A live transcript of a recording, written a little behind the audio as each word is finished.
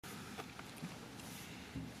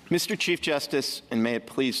Mr. Chief Justice, and may it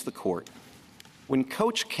please the Court, when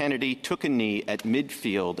Coach Kennedy took a knee at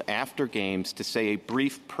midfield after games to say a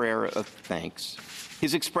brief prayer of thanks,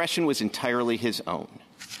 his expression was entirely his own.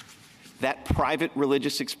 That private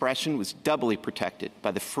religious expression was doubly protected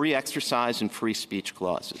by the free exercise and free speech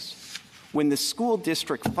clauses. When the school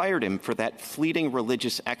district fired him for that fleeting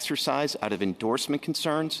religious exercise out of endorsement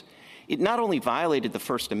concerns, it not only violated the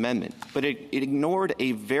First Amendment, but it ignored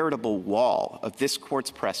a veritable wall of this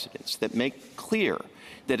Court's precedents that make clear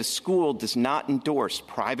that a school does not endorse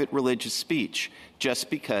private religious speech just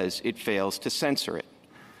because it fails to censor it.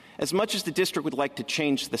 As much as the district would like to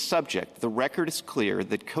change the subject, the record is clear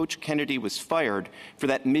that Coach Kennedy was fired for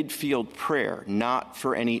that midfield prayer, not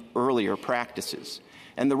for any earlier practices.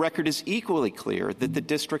 And the record is equally clear that the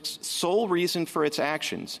district's sole reason for its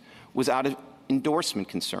actions was out of endorsement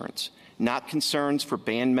concerns, not concerns for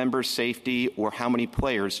band members' safety or how many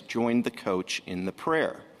players joined the coach in the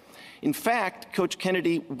prayer. In fact, Coach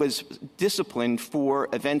Kennedy was disciplined for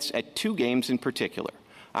events at two games in particular,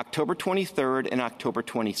 October 23rd and October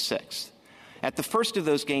 26th. At the first of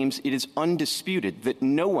those games, it is undisputed that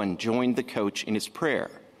no one joined the coach in his prayer.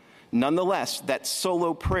 Nonetheless, that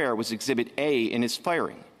solo prayer was Exhibit A in his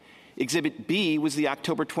firing. Exhibit B was the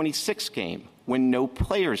October 26th game, when no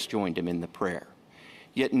players joined him in the prayer.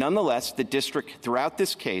 Yet nonetheless, the district throughout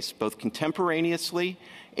this case, both contemporaneously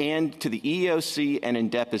and to the EEOC and in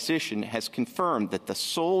deposition, has confirmed that the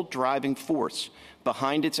sole driving force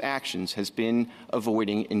behind its actions has been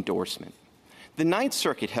avoiding endorsement. The Ninth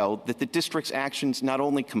Circuit held that the district's actions not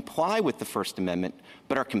only comply with the First Amendment,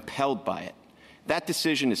 but are compelled by it. That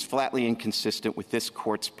decision is flatly inconsistent with this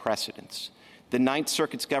Court's precedents. The Ninth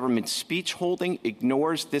Circuit's government speech holding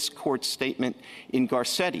ignores this Court's statement in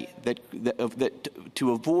Garcetti that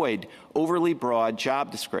to avoid overly broad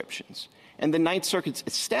job descriptions. And the Ninth Circuit's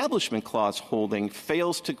Establishment Clause holding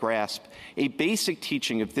fails to grasp a basic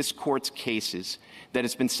teaching of this Court's cases that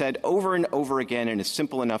has been said over and over again and is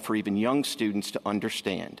simple enough for even young students to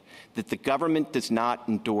understand, that the government does not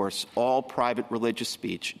endorse all private religious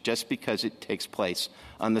speech just because it takes place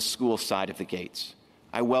on the school side of the gates.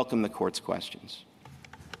 I welcome the Court's questions.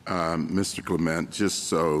 Mr. Clement, just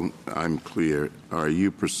so I'm clear, are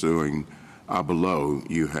you pursuing, below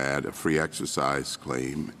you had a free exercise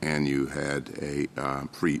claim and you had a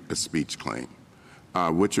free speech claim.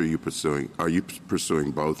 Which are you pursuing? Are you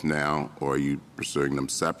pursuing both now, or are you pursuing them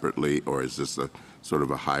separately, or is this a sort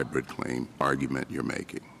of a hybrid claim argument you're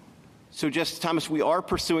making? So, Justice Thomas, we are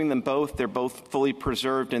pursuing them both. They're both fully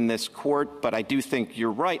preserved in this court, but I do think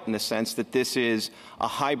you're right in the sense that this is a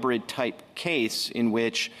hybrid-type case in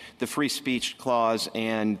which the free speech clause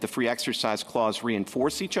and the free exercise clause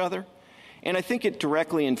reinforce each other. And I think it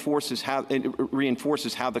directly reinforces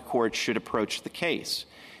how the court should approach the case.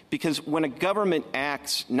 Because when a government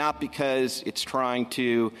acts not because it's trying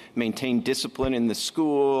to maintain discipline in the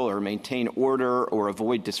school or maintain order or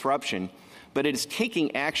avoid disruption, but it is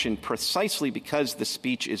taking action precisely because the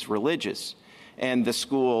speech is religious and the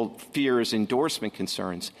school fears endorsement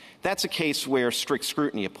concerns, that's a case where strict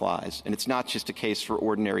scrutiny applies, and it's not just a case for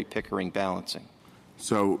ordinary Pickering balancing.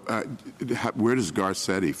 So where does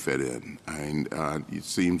Garcetti fit in? I mean, it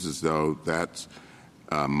seems as though that's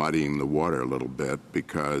muddying the water a little bit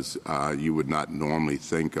because you would not normally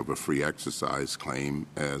think of a free exercise claim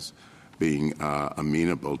as being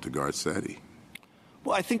amenable to Garcetti.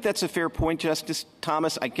 Well, I think that's a fair point, Justice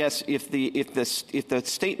Thomas. I guess if the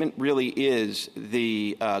statement really is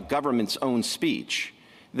the government's own speech,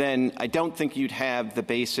 then I don't think you'd have the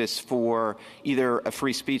basis for either a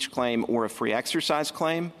free speech claim or a free exercise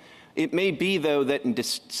claim. It may be, though, that in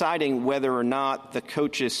deciding whether or not the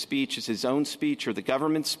coach's speech is his own speech or the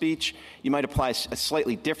government's speech, you might apply a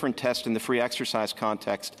slightly different test in the free exercise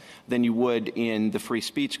context than you would in the free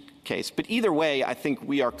speech case. But either way, I think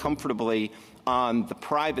we are comfortably on the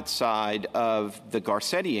private side of the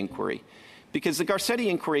Garcetti inquiry, because the Garcetti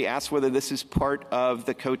inquiry asks whether this is part of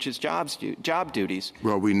the coach's job duties.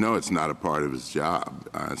 Well, we know it's not a part of his job,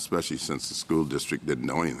 especially since the school district didn't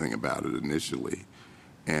know anything about it initially,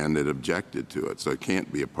 and it objected to it, so it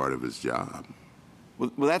can't be a part of his job.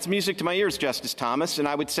 Well, that's music to my ears, Justice Thomas, and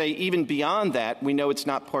I would say even beyond that, we know it's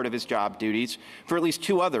not part of his job duties for at least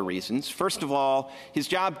two other reasons. First of all, his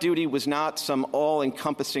job duty was not some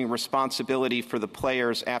all-encompassing responsibility for the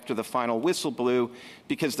players after the final whistle blew,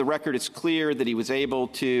 because the record is clear that he was able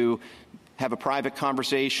to have a private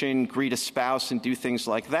conversation, greet a spouse, and do things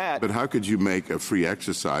like that. But how could you make a free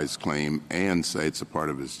exercise claim and say it's a part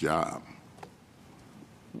of his job?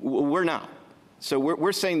 We're not. So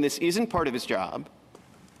we're saying this isn't part of his job.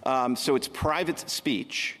 So it's private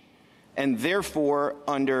speech, and therefore,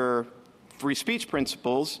 under free speech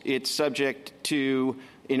principles, it's subject to,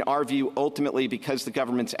 in our view, ultimately, because the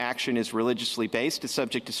government's action is religiously based, it's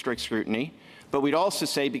subject to strict scrutiny. But we'd also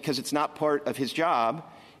say because it's not part of his job,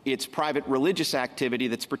 it's private religious activity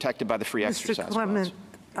that's protected by the free exercise Mr.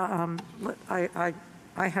 Clement,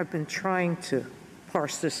 I have been trying to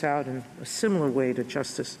parse this out in a similar way to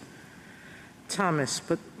Justice Thomas,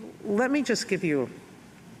 but let me just give you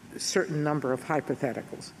a certain number of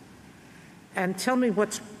hypotheticals and tell me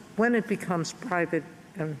when it becomes private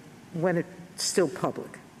and when it's still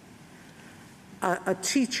public. A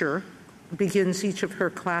teacher begins each of her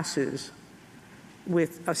classes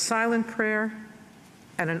with a silent prayer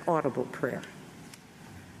and an audible prayer.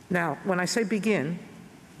 Now, when I say begin,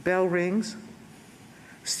 bell rings,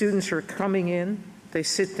 students are coming in, they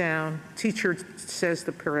sit down, teacher says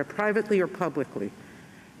the prayer privately or publicly.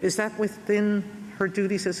 Is that within her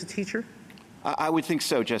duties as a teacher? I would think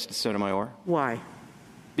so, Justice Sotomayor. Why?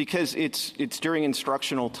 Because it's during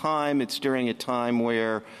instructional time. It's during a time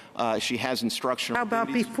where she has instructional How about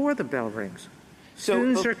duties. before the bell rings?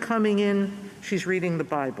 Students are coming in, she's reading the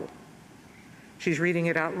Bible. She's reading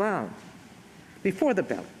it out loud. Before the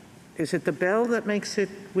bell. Is it the bell that makes it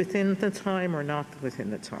within the time or not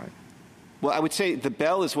within the time? Well, I would say the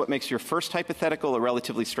bell is what makes your first hypothetical a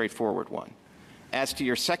relatively straightforward one. As to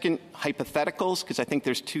your second hypotheticals, because I think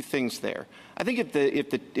there's two things there. I think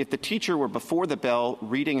if the teacher were before the bell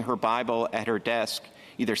reading her Bible at her desk,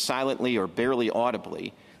 either silently or barely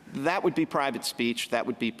audibly, that would be private speech, that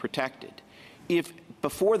would be protected. If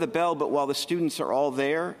before the bell, but while the students are all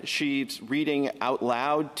there, she's reading out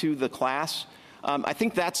loud to the class, I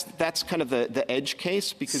think that's kind of the edge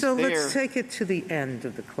case. Because so let's take it to the end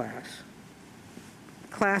of the class.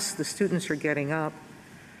 The students are getting up.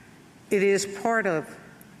 It is part of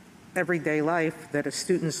everyday life that as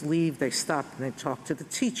students leave, they stop and they talk to the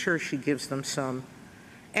teacher. She gives them some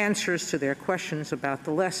answers to their questions about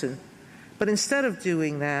the lesson. But instead of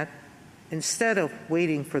doing that, instead of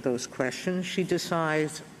waiting for those questions, she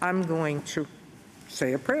decides, I'm going to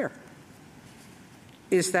say a prayer.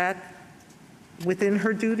 Is that within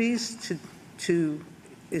her duties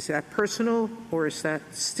is that personal, or is that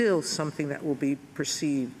still something that will be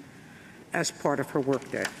perceived as part of her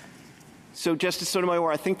workday? So, Justice Sotomayor,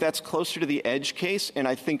 I think that's closer to the edge case, and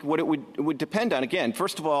I think what it would depend on, again,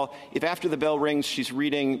 first of all, if after the bell rings she's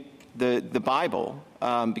reading the Bible,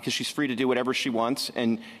 because she's free to do whatever she wants,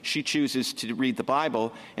 and she chooses to read the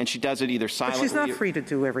Bible, and she does it either silently. But she's not free to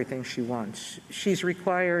do everything she wants. She's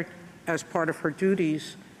required, as part of her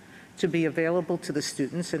duties, to be available to the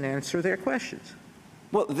students and answer their questions.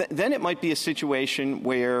 Well, then it might be a situation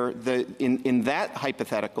where in that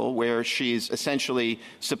hypothetical, where she's essentially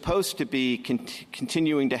supposed to be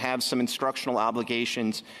continuing to have some instructional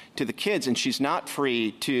obligations to the kids, and she's not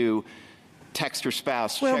free to text her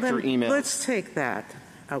spouse, check her email. Let's take that,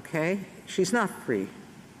 okay? She's not free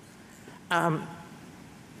to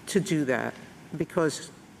do that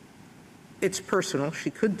because it's personal. She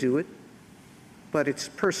could do it, but it's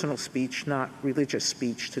personal speech, not religious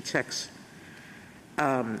speech, to text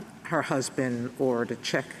her husband or to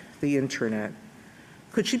check the internet.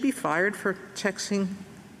 Could she be fired for texting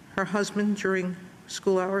her husband during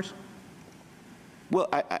school hours? Well,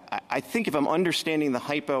 I think if I'm understanding the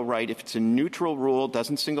hypo right, if it's a neutral rule,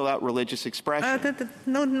 doesn't single out religious expression.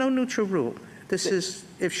 No neutral rule. This is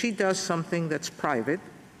if she does something that's private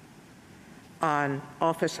on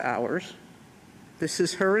office hours, this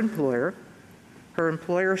is her employer. Her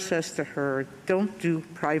employer says to her, don't do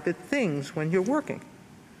private things when you're working.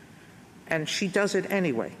 And she does it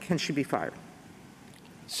anyway. Can she be fired?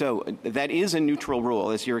 So that is a neutral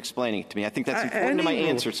rule, as you're explaining it to me. I think that's important to my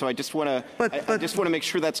answer. So I just want to make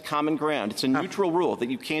sure that's common ground. It's a neutral rule that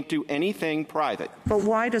you can't do anything private. But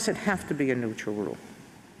why does it have to be a neutral rule?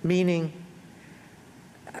 Meaning,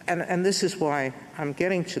 and this is why I'm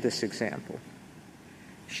getting to this example.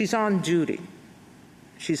 She's on duty.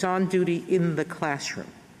 She's on duty in the classroom.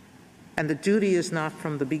 And the duty is not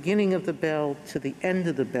from the beginning of the bell to the end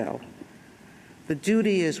of the bell. The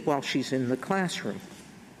duty is while she's in the classroom.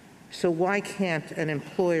 So why can't an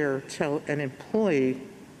employer tell an employee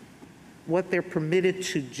what they're permitted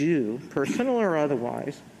to do, personal or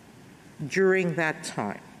otherwise, during that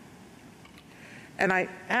time? And I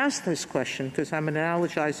ask this question because I'm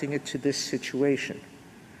analogizing it to this situation.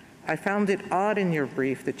 I found it odd in your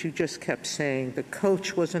brief that you just kept saying the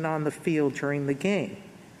coach wasn't on the field during the game.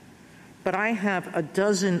 But I have a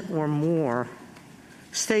dozen or more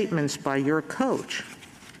statements by your coach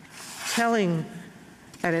telling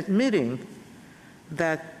and admitting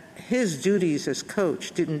that his duties as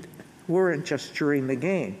coach weren't just during the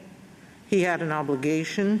game. He had an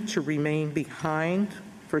obligation to remain behind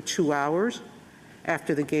for 2 hours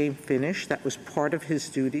after the game finished. That was part of his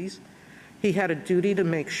duties. He had a duty to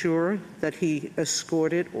make sure that he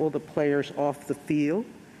escorted all the players off the field.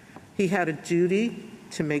 He had a duty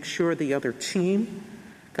to make sure the other team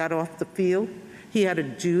got off the field. He had a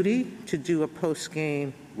duty to do a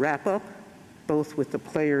post-game wrap-up, both with the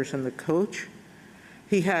players and the coach.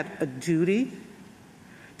 He had a duty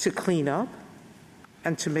to clean up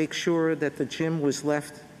and to make sure that the gym was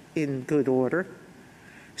left in good order.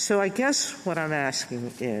 So I guess what I'm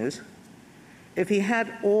asking is, if he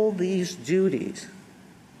had all these duties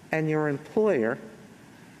and your employer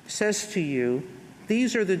says to you,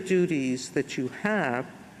 these are the duties that you have,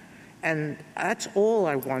 and that's all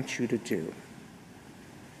I want you to do,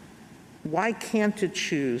 why can't it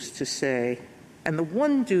choose to say, and the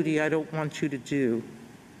one duty I don't want you to do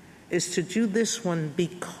is to do this one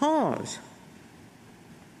because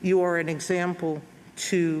you are an example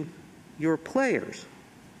to your players.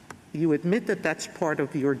 You admit that that's part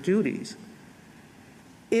of your duties.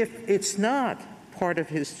 If it's not part of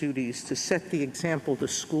his duties to set the example the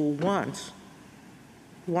school wants,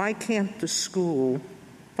 why can't the school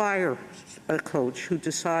fire a coach who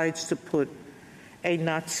decides to put a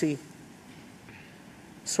Nazi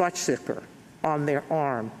swastika on their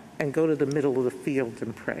arm and go to the middle of the field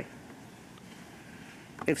and pray?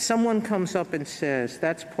 If someone comes up and says,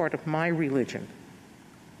 that's part of my religion,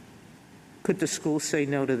 could the school say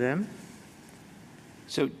no to them?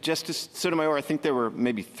 So, Justice Sotomayor, I think there were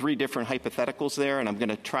maybe 3 different hypotheticals there, and I'm going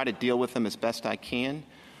to try to deal with them as best I can.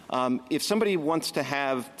 If somebody wants to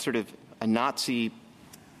have sort of a Nazi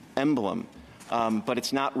emblem, but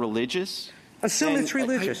it's not religious... Assume it's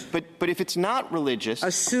religious. But if it's not religious...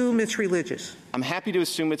 Assume it's religious. I'm happy to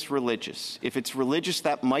assume it's religious. If it's religious,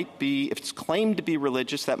 that might be... If it's claimed to be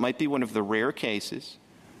religious, that might be one of the rare cases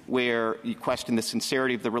where you question the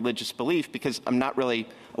sincerity of the religious belief, because I'm not really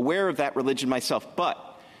aware of that religion myself.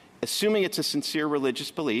 But assuming it's a sincere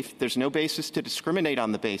religious belief, there's no basis to discriminate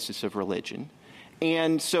on the basis of religion.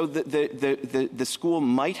 And so the school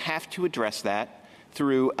might have to address that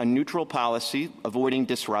through a neutral policy, avoiding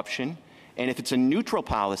disruption. And if it's a neutral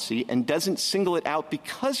policy and doesn't single it out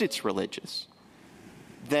because it's religious,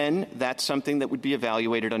 then that's something that would be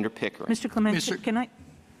evaluated under Pickering. Mr. Clement, can I...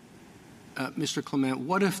 Mr. Clement,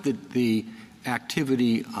 what if the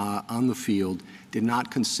activity on the field did not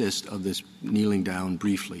consist of this kneeling down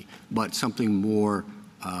briefly, but something more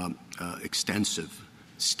extensive,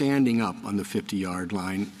 standing up on the 50-yard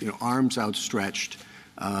line, arms outstretched,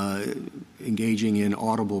 engaging in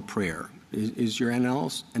audible prayer? Is your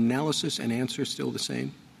analysis and answer still the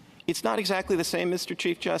same? It's not exactly the same, Mr.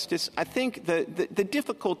 Chief Justice. I think the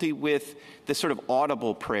difficulty with the sort of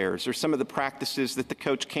audible prayers or some of the practices that the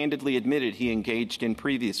coach candidly admitted he engaged in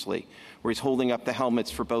previously, where he's holding up the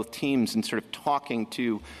helmets for both teams and sort of talking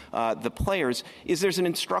to the players, is there's an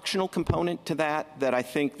instructional component to that I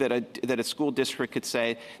think that a school district could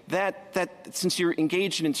say that since you're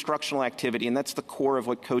engaged in instructional activity and that's the core of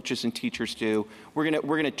what coaches and teachers do, we're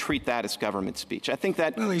gonna treat that as government speech. I think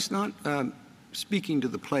that... Well, he's not... speaking to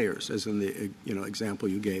the players, as in the example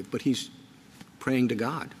you gave, but he's praying to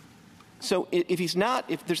God. So if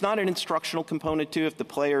there's not an instructional component to, if the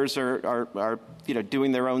players are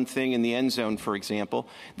doing their own thing in the end zone, for example,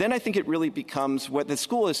 then I think it really becomes what the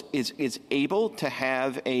school is able to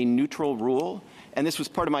have a neutral rule. And this was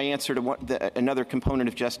part of my answer to another component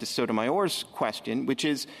of Justice Sotomayor's question, which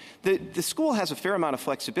is the school has a fair amount of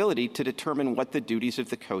flexibility to determine what the duties of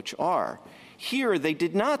the coach are. Here, they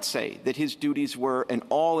did not say that his duties were an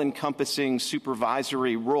all-encompassing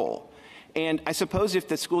supervisory role. And I suppose if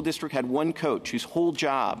the school district had one coach whose whole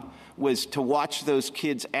job was to watch those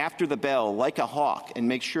kids after the bell like a hawk and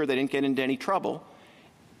make sure they didn't get into any trouble,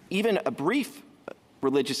 even a brief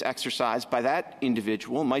religious exercise by that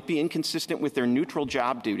individual might be inconsistent with their neutral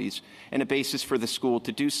job duties and a basis for the school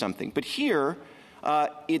to do something. But here,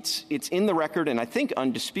 it's in the record, and I think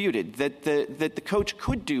undisputed, that the coach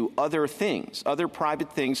could do other things, other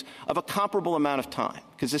private things of a comparable amount of time,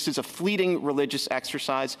 because this is a fleeting religious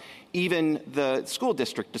exercise. Even the school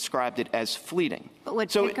district described it as fleeting. But would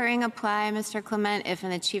Pickering apply, Mr. Clement, if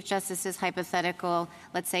in the Chief Justice's hypothetical,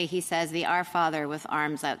 let's say he says the Our Father with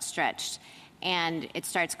arms outstretched, and it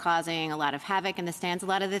starts causing a lot of havoc in the stands, a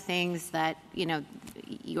lot of the things that,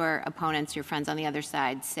 your opponents, your friends on the other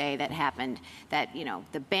side say that happened, that,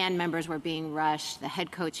 the band members were being rushed, the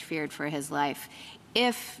head coach feared for his life.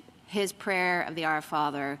 If his prayer of the Our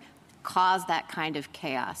Father caused that kind of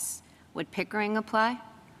chaos, would Pickering apply?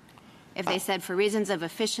 If they said, for reasons of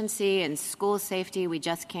efficiency and school safety, we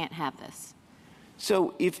just can't have this?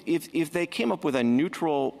 So if they came up with a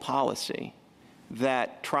neutral policy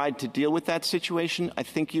that tried to deal with that situation, I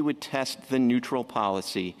think you would test the neutral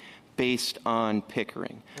policy based on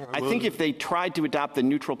Pickering. I think if they tried to adopt the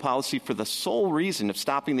neutral policy for the sole reason of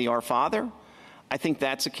stopping the Our Father, I think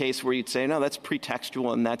that's a case where you'd say, no, that's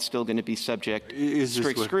pretextual and that's still going to be subject to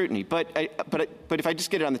strict scrutiny. But if I just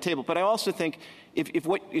get it on the table, but I also think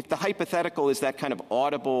if the hypothetical is that kind of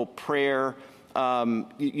audible prayer,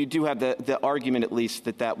 you do have the argument at least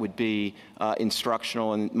that would be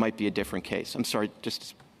instructional and might be a different case. I'm sorry,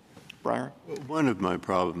 Justice Breyer? One of my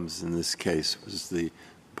problems in this case was the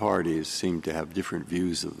parties seem to have different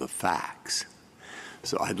views of the facts.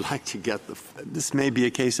 So I'd like to get this may be a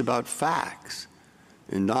case about facts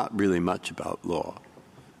and not really much about law.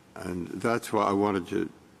 And that's why I wanted to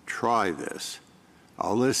try this.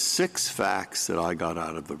 I'll list 6 facts that I got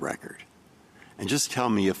out of the record. And just tell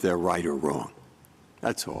me if they're right or wrong.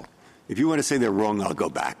 That's all. If you want to say they're wrong, I'll go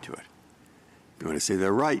back to it. If you want to say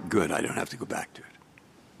they're right, good, I don't have to go back to it.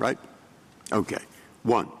 Right? Okay.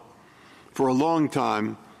 1. For a long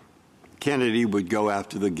time, Kennedy would go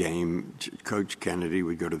after the game, Coach Kennedy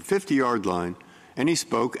would go to the 50-yard line, and he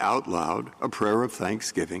spoke out loud a prayer of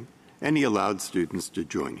thanksgiving, and he allowed students to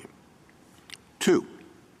join him. 2,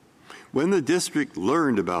 when the district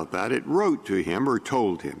learned about that, it wrote to him or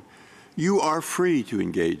told him, you are free to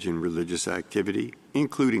engage in religious activity,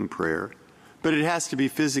 including prayer, but it has to be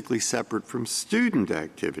physically separate from student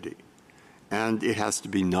activity, and it has to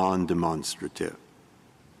be non-demonstrative.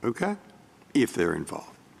 Okay? If they're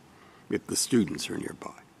involved, if the students are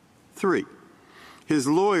nearby. 3, his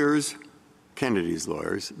lawyers, Kennedy's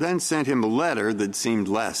lawyers, then sent him a letter that seemed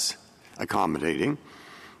less accommodating.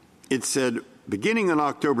 It said, beginning on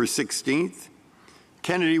October 16th,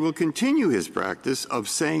 Kennedy will continue his practice of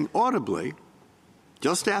saying audibly,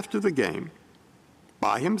 just after the game,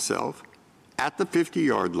 by himself, at the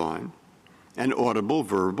 50-yard line, an audible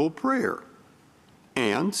verbal prayer.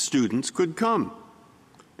 And students could come.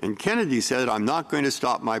 And Kennedy said, I'm not going to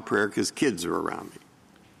stop my prayer because kids are around me.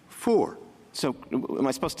 4. So am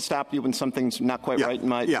I supposed to stop you when something's not quite right in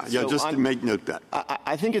my... Just to make note of that.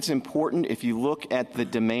 I think it's important if you look at the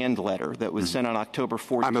demand letter that was sent on October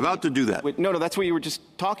 14th. I'm about to do that. No, that's what you were just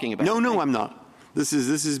talking about. No, I'm not. This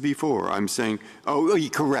is before. I'm saying,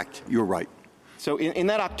 correct. You're right. So in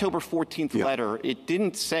that October 14th letter, it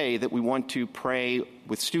didn't say that we want to pray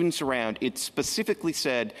with students around. It specifically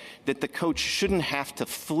said that the coach shouldn't have to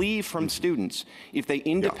flee from students if they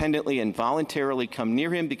independently and voluntarily come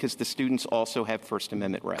near him because the students also have First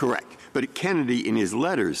Amendment rights. Correct. But Kennedy in his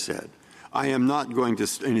letters said, I am not going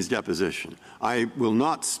to, in his deposition, I will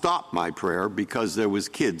not stop my prayer because there was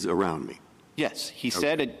kids around me. Yes, he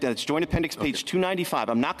said, that's Joint Appendix page 295.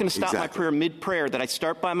 I'm not going to stop my prayer mid-prayer that I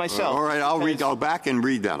start by myself. All right, I'll go back and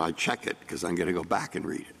read that. I check it because I'm going to go back and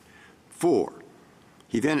read it. 4,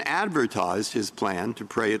 he then advertised his plan to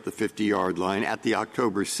pray at the 50-yard line at the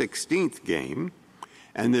October 16th game,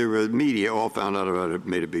 and the media all found out about it,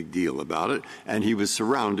 made a big deal about it, and he was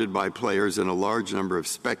surrounded by players and a large number of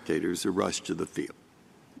spectators who rushed to the field.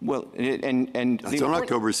 Well, and that's on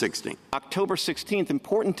October 16th. October 16th.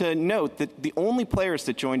 Important to note that the only players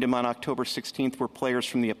that joined him on October 16th were players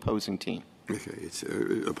from the opposing team. Okay, it's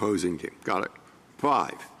opposing team. Got it.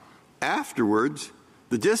 5. Afterwards,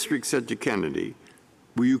 the district said to Kennedy,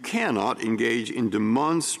 well, you cannot engage in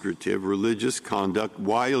demonstrative religious conduct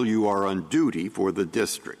while you are on duty for the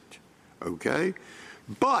district. Okay?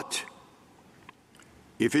 But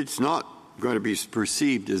if it's not going to be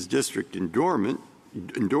perceived as district endorsement,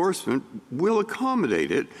 will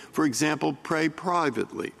accommodate it. For example, pray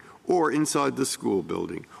privately or inside the school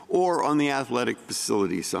building or on the athletic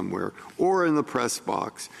facility somewhere or in the press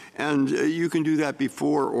box. And you can do that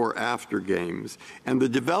before or after games. And the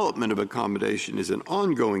development of accommodation is an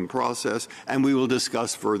ongoing process, and we will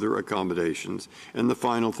discuss further accommodations. And the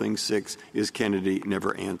final thing, 6, is Kennedy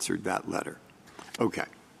never answered that letter. Okay.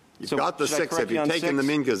 You've got the 6. Have you taken them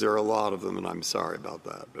in? Because there are a lot of them, and I'm sorry about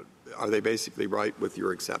that. But are they basically right with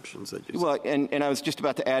your exceptions that you said? Well, and I was just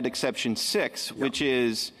about to add exception 6, which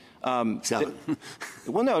is 7.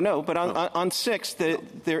 But on 6,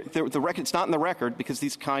 the record's not in the record because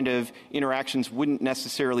these kind of interactions wouldn't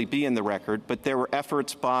necessarily be in the record. But there were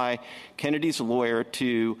efforts by Kennedy's lawyer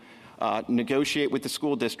to negotiate with the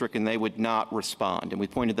school district, and they would not respond. And we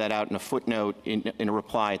pointed that out in a footnote in a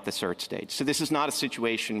reply at the cert stage. So this is not a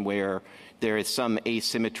situation where there is some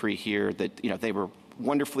asymmetry here that they were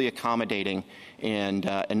wonderfully accommodating, and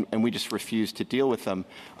we just refused to deal with them.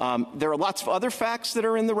 There are lots of other facts that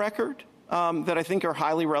are in the record. that I think are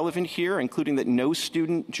highly relevant here, including that no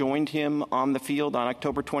student joined him on the field on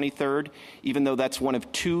October 23rd, even though that's one of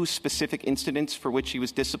two specific incidents for which he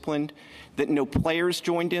was disciplined, that no players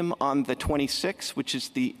joined him on the 26th, which is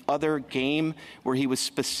the other game where he was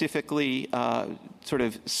specifically sort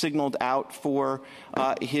of signaled out for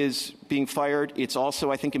his being fired. It's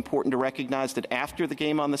also, I think, important to recognize that after the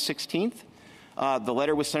game on the 16th, the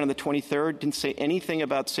letter was sent on the 23rd, didn't say anything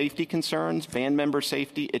about safety concerns, band member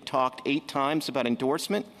safety. It talked 8 times about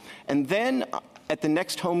endorsement. And then at the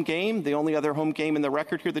next home game, the only other home game in the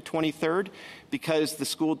record here, the 23rd, because the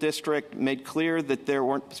school district made clear that there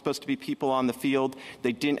weren't supposed to be people on the field,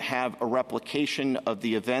 they didn't have a replication of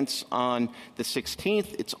the events on the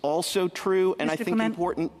 16th. It's also true, and Mr. I think Clement,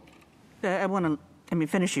 important. I want to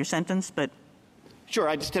finish your sentence, but. Sure.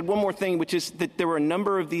 I just had one more thing, which is that there were a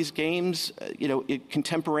number of these games,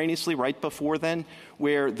 contemporaneously right before then,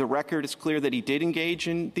 where the record is clear that he did engage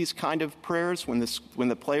in these kind of prayers when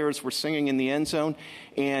the players were singing in the end zone,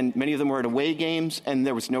 and many of them were at away games, and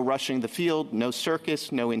there was no rushing the field, no circus,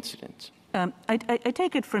 no incidents. I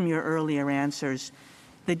take it from your earlier answers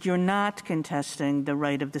that you're not contesting the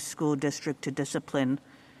right of the school district to discipline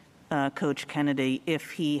Coach Kennedy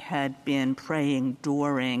if he had been praying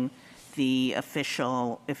during the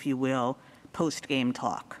official, if you will, post-game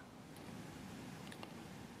talk.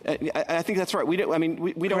 I think that's right. We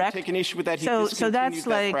don't take an issue with that. So that's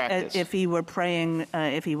like practice. If he were praying,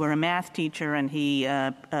 if he were a math teacher and he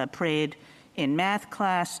prayed in math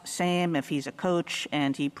class, same. If he's a coach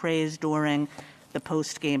and he prays during the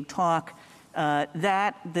post-game talk,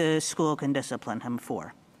 that the school can discipline him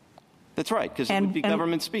for. That's right, because it would be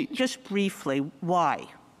government speech. Just briefly, why?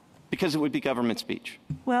 Because it would be government speech.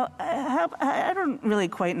 Well, I don't really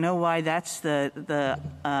quite know why that's the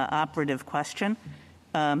operative question.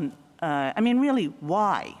 Really,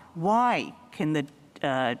 why? Why can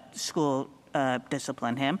the school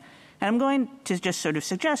discipline him? And I'm going to just sort of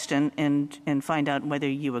suggest and find out whether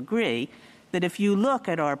you agree that if you look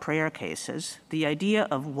at our prayer cases, the idea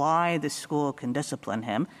of why the school can discipline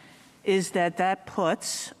him is that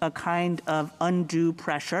puts a kind of undue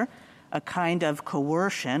pressure, a kind of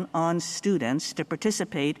coercion on students to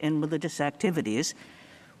participate in religious activities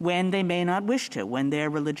when they may not wish to, when their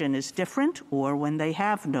religion is different or when they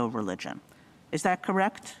have no religion. Is that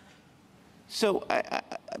correct? So,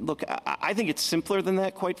 I think it's simpler than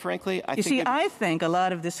that, quite frankly. I think a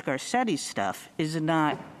lot of this Garcetti stuff is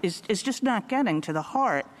just not getting to the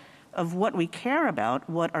heart of what we care about,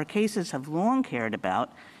 what our cases have long cared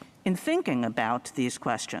about in thinking about these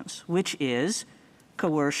questions, which is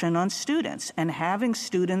coercion on students and having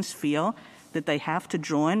students feel that they have to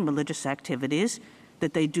join religious activities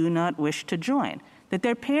that they do not wish to join, that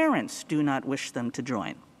their parents do not wish them to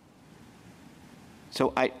join.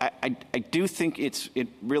 So I do think it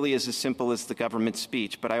really is as simple as the government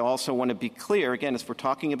speech, but I also want to be clear, again, as we're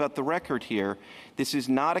talking about the record here, this is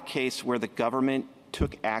not a case where the government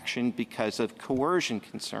took action because of coercion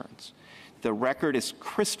concerns. The record is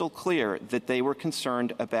crystal clear that they were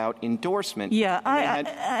concerned about endorsement. Yeah,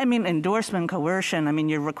 endorsement, coercion,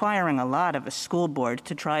 you're requiring a lot of a school board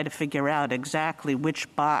to try to figure out exactly which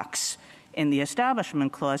box in the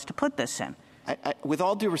Establishment Clause to put this in. With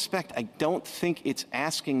all due respect, I don't think it's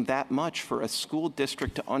asking that much for a school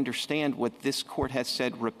district to understand what this court has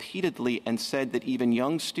said repeatedly and said that even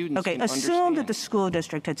young students can understand. Assume that the school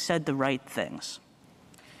district had said the right things.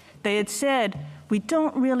 They had said, we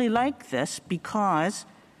don't really like this because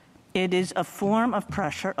it is a form of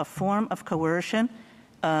pressure, a form of coercion.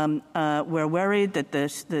 We're worried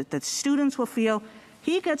that students will feel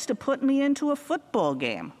he gets to put me into a football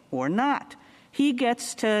game or not. He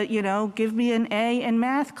gets to, give me an A in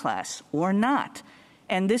math class or not.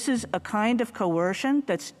 And this is a kind of coercion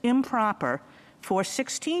that's improper for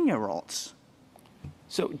 16-year-olds.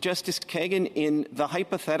 So, Justice Kagan, in the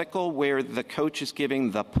hypothetical where the coach is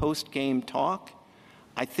giving the post-game talk,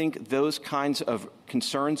 I think those kinds of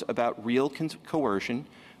concerns about real coercion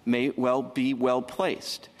may well be well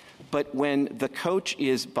placed. But when the coach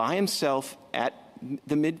is by himself at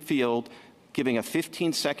the midfield giving a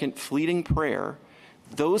 15-second fleeting prayer,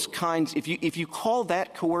 those kinds, if you call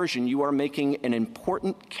that coercion, you are making an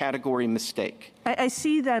important category mistake. I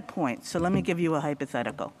see that point. So let me give you a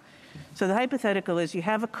hypothetical. So the hypothetical is you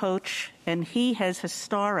have a coach, and he has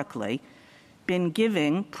historically been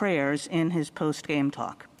giving prayers in his post-game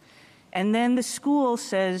talk. And then the school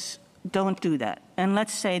says, don't do that. And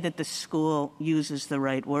let's say that the school uses the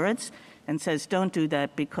right words and says, don't do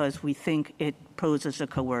that because we think it poses a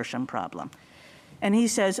coercion problem. And he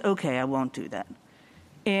says, okay, I won't do that.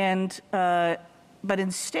 And but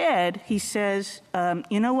instead, he says,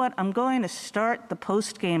 you know what, I'm going to start the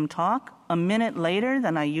post-game talk a minute later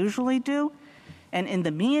than I usually do. And in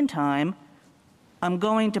the meantime, I'm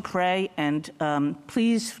going to pray, and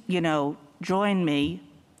please, join me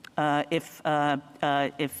if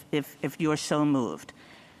you're so moved.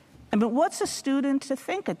 I mean, what's a student to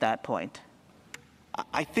think at that point?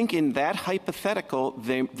 I think in that hypothetical,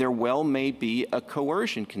 there well may be a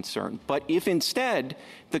coercion concern. But if instead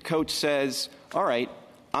the coach says, all right,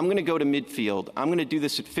 I'm going to go to midfield. I'm going to do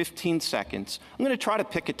this at 15 seconds. I'm going to try to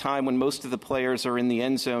pick a time when most of the players are in the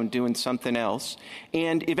end zone doing something else.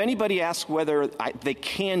 And if anybody asks whether they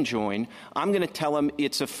can join, I'm going to tell them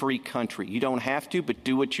it's a free country. You don't have to, but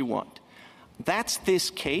do what you want. That's this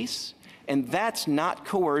case. And that's not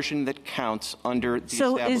coercion that counts under the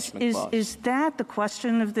Establishment Clause. So is that the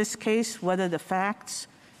question of this case, whether the facts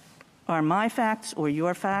are my facts or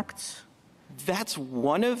your facts? That's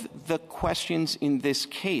one of the questions in this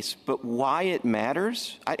case. But why it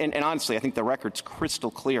matters, and honestly, I think the record's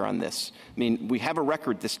crystal clear on this. I mean, we have a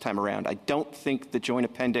record this time around. I don't think the Joint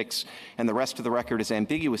Appendix and the rest of the record is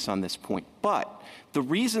ambiguous on this point. But the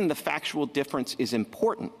reason the factual difference is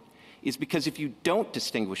important is because if you don't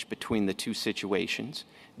distinguish between the two situations,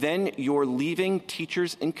 then you're leaving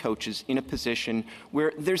teachers and coaches in a position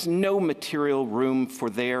where there's no material room for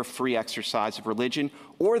their free exercise of religion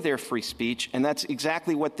or their free speech, and that's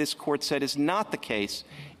exactly what this court said is not the case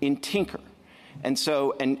in Tinker. And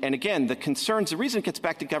so, and again, the reason it gets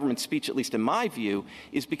back to government speech, at least in my view,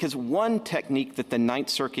 is because one technique that the Ninth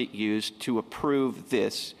Circuit used to approve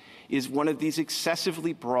this is one of these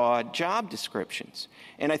excessively broad job descriptions.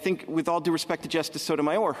 And I think, with all due respect to Justice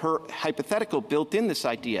Sotomayor, her hypothetical built in this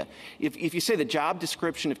idea. If you say the job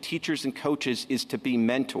description of teachers and coaches is to be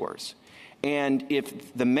mentors, and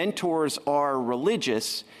if the mentors are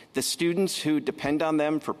religious, the students who depend on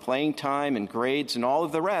them for playing time and grades and all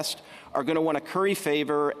of the rest are going to want to curry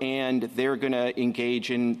favor, and they're going to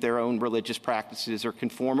engage in their own religious practices or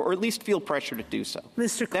conform, or at least feel pressure to do so.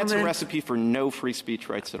 Mr. Clement, that's a recipe for no free speech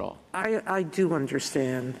rights at all. I do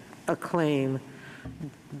understand a claim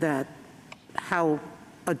that how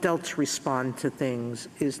adults respond to things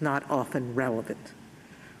is not often relevant.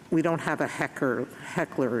 We don't have a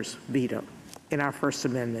heckler's veto in our First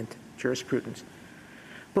Amendment jurisprudence.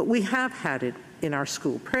 But we have had it in our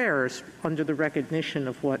school prayers under the recognition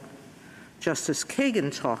of what Justice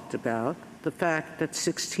Kagan talked about, the fact that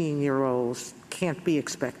 16-year-olds can't be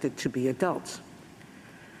expected to be adults.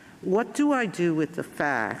 What do I do with the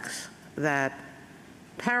facts that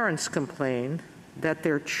parents complain that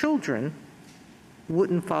their children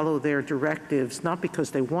wouldn't follow their directives, not because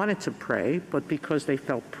they wanted to pray, but because they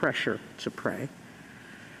felt pressure to pray?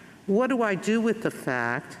 What do I do with the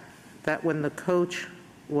fact that when the coach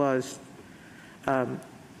was, the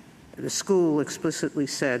school explicitly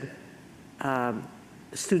said,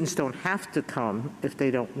 students don't have to come if they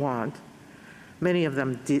don't want. Many of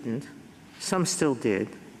them didn't. Some still did,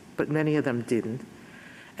 but many of them didn't.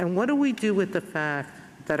 And what do we do with the fact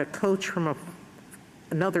that a coach from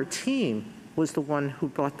another team was the one who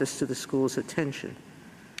brought this to the school's attention?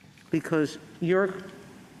 Because your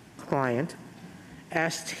client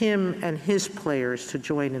asked him and his players to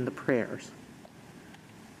join in the prayers.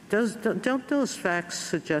 Don't those facts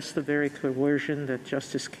suggest the very coercion that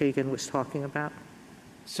Justice Kagan was talking about?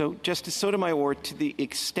 So, Justice Sotomayor, to the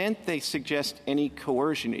extent they suggest any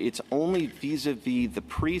coercion, it's only vis-a-vis the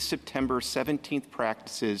pre-September 17th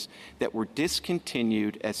practices that were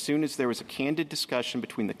discontinued as soon as there was a candid discussion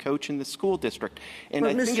between the coach and the school district. And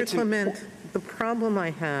but I think Mr. Clement, the problem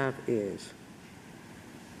I have is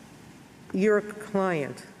your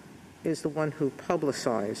client is the one who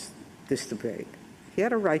publicized this debate. He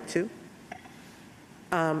had a right to.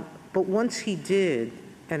 But once he did,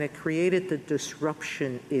 and it created the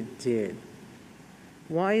disruption it did,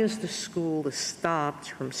 why is the school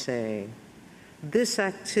stopped from saying this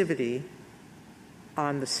activity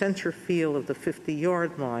on the center field of the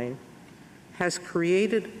 50-yard line has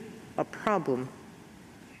created a problem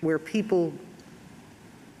where people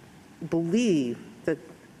believe that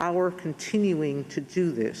our continuing to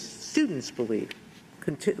do this, students believe,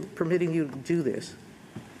 permitting you to do this,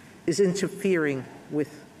 is interfering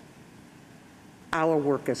with our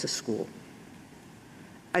work as a school?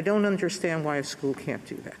 I don't understand why a school can't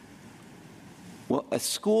do that. Well, a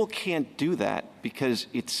school can't do that because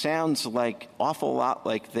it sounds like awful lot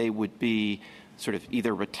like they would be sort of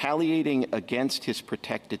either retaliating against his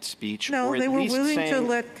protected speech or No, at they were least willing saying, to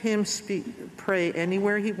let him pray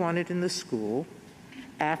anywhere he wanted in the school.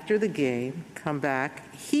 After the game, come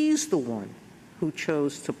back. He's the one who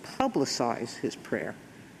chose to publicize his prayer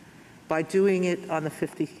by doing it on the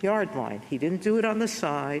 50-yard line. He didn't do it on the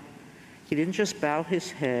side. He didn't just bow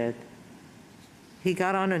his head. He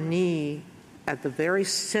got on a knee at the very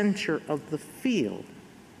center of the field.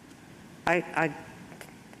 I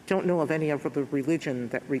don't know of any other religion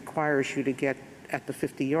that requires you to get at the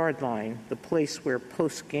 50-yard line, the place where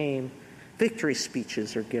post-game victory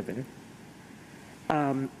speeches are given.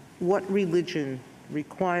 What religion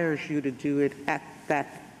requires you to do it at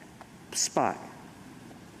that spot?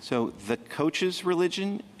 So the coach's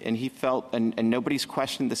religion, and he felt, and nobody's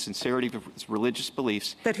questioned the sincerity of his religious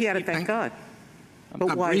beliefs. That he had to thank God.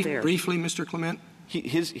 But why there? Briefly, Mr. Clement?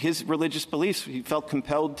 His religious beliefs, he felt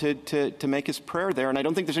compelled to make his prayer there, and I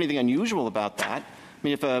don't think there's anything unusual about that. I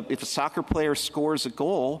mean, if a soccer player scores a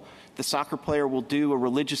goal, the soccer player will do a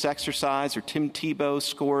religious exercise, or Tim Tebow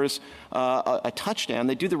scores a touchdown.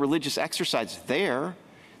 They do the religious exercise there.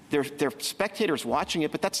 They're spectators watching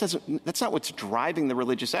it, but that's not what's driving the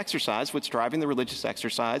religious exercise. What's driving the religious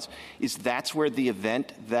exercise is that's where the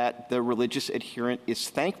event that the religious adherent is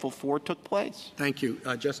thankful for took place. Thank you.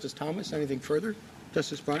 Justice Thomas, anything further?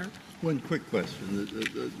 Justice Breyer? One quick question.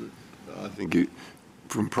 I think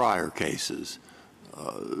from prior cases,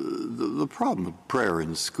 the problem of prayer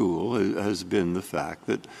in school has been the fact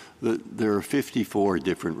that there are 54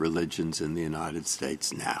 different religions in the United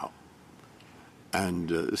States now.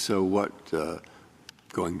 And so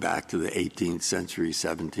going back to the 18th century,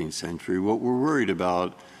 17th century, what we're worried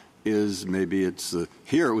about is maybe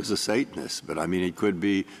here it was a Satanist, but I mean it could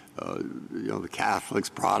be, the Catholics,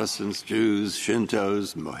 Protestants, Jews,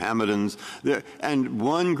 Shintos, Mohammedans. And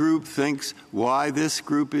one group thinks why this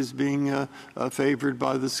group is being favored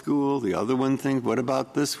by the school. The other one thinks, what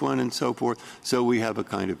about this one, and so forth. So we have a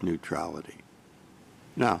kind of neutrality.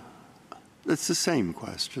 Now, it's the same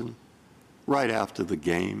question. Right after the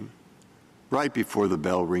game, right before the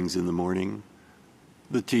bell rings in the morning,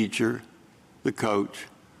 the teacher, the coach,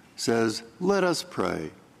 says, let us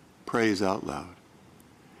pray, prays out loud.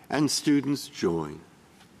 And students join.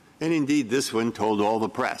 And indeed, this one told all the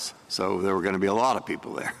press, so there were going to be a lot of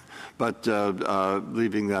people there. But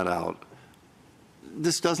leaving that out,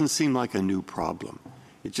 this doesn't seem like a new problem.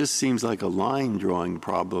 It just seems like a line-drawing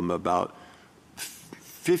problem about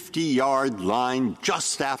 50-yard line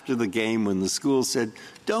just after the game when the school said,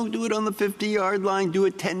 don't do it on the 50-yard line, do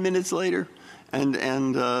it 10 minutes later. And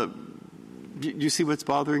do you see what's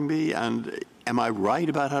bothering me? And am I right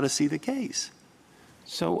about how to see the case?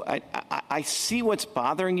 So I see what's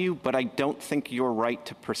bothering you, but I don't think you're right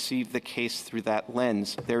to perceive the case through that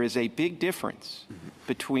lens. There is a big difference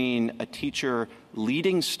between a teacher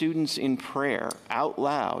leading students in prayer out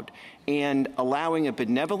loud and allowing a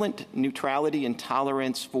benevolent neutrality and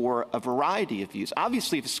tolerance for a variety of views.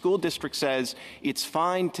 Obviously, if a school district says it's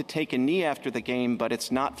fine to take a knee after the game, but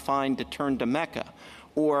it's not fine to turn to Mecca,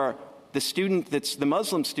 or the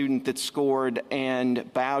Muslim student that scored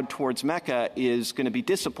and bowed towards Mecca is going to be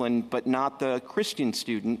disciplined, but not the Christian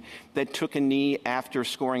student that took a knee after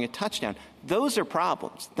scoring a touchdown. Those are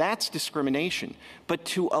problems. That's discrimination. But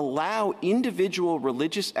to allow individual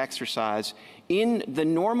religious exercise in the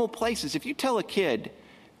normal places, if you tell a kid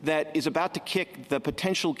that is about to kick the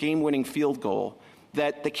potential game-winning field goal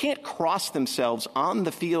that they can't cross themselves on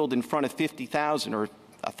the field in front of 50,000 or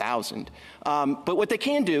 1,000. But what they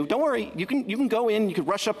can do, don't worry, you can go in, you can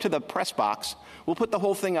rush up to the press box. We'll put the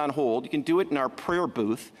whole thing on hold. You can do it in our prayer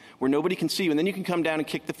booth where nobody can see you, and then you can come down and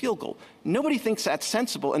kick the field goal. Nobody thinks that's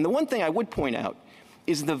sensible. And the one thing I would point out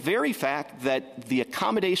is the very fact that the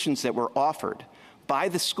accommodations that were offered by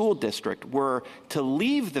the school district were to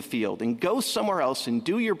leave the field and go somewhere else and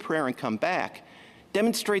do your prayer and come back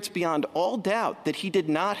demonstrates beyond all doubt that he did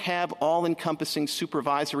not have all-encompassing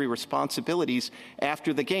supervisory responsibilities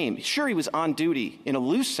after the game. Sure, he was on duty in a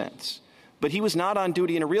loose sense, but he was not on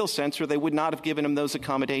duty in a real sense, or they would not have given him those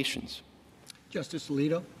accommodations. Justice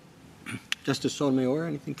Alito? Justice Sotomayor,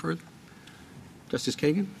 anything further? Justice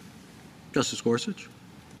Kagan? Justice Gorsuch?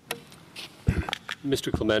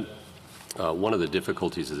 Mr. Clement, one of the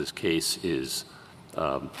difficulties of this case is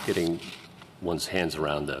getting one's hands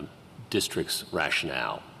around the district's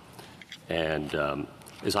rationale. And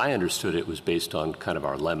as I understood it, was based on kind of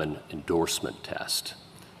our Lemon endorsement test.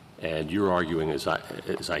 And you're arguing, as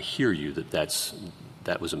I hear you,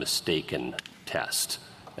 that was a mistaken test,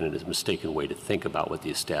 and it is a mistaken way to think about what the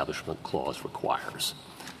Establishment Clause requires.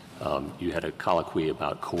 You had a colloquy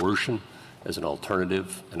about coercion as an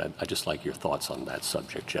alternative, and I'd just like your thoughts on that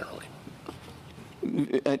subject generally.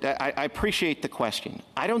 I appreciate the question.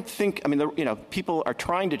 I don't think, people are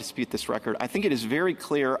trying to dispute this record. I think it is very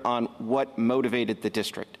clear on what motivated the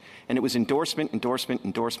district. And it was endorsement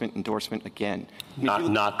again.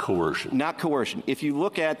 Not coercion. Not coercion. If you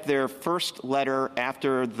look at their first letter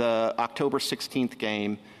after the October 16th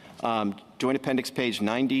game, Joint Appendix page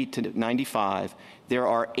 90 to 95, there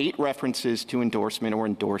are 8 references to endorsement or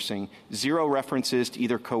endorsing, 0 references to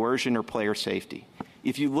either coercion or player safety.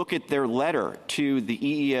 If you look at their letter to the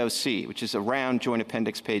EEOC, which is around Joint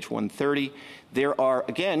Appendix page 130, there are,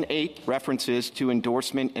 again, 8 references to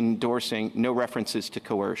endorsement and endorsing, no references to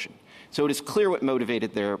coercion. So it is clear what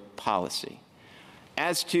motivated their policy.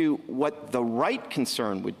 As to what the right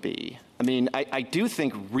concern would be, I mean, I do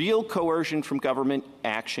think real coercion from government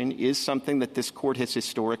action is something that this court has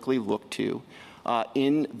historically looked to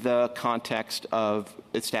in the context of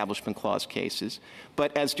Establishment Clause cases.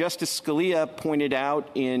 But as Justice Scalia pointed out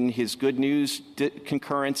in his Good News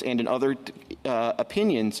concurrence and in other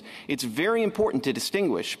opinions, it's very important to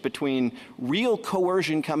distinguish between real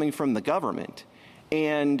coercion coming from the government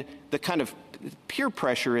and the kind of peer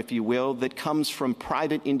pressure, if you will, that comes from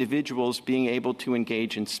private individuals being able to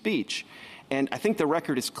engage in speech. And I think the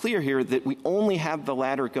record is clear here that we only have the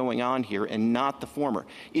latter going on here and not the former.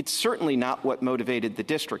 It's certainly not what motivated the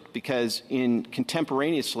district, because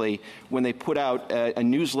contemporaneously, when they put out a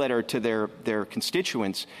newsletter to their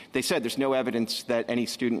constituents, they said there's no evidence that any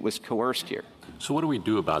student was coerced here. So what do we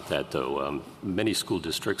do about that, though? Many school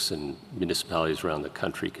districts and municipalities around the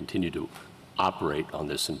country continue to operate on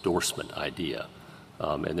this endorsement idea.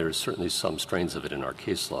 And there's certainly some strains of it in our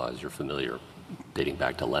case law, as you're familiar, dating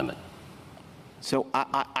back to Lemon. So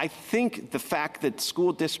I think the fact that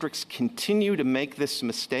school districts continue to make this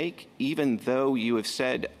mistake, even though you have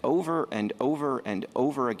said over and over and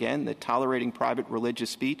over again that tolerating private religious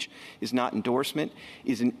speech is not endorsement,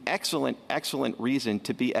 is an excellent, excellent reason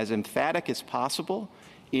to be as emphatic as possible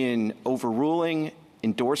in overruling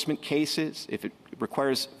endorsement cases. If it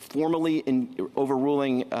requires formally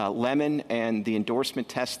overruling Lemon and the endorsement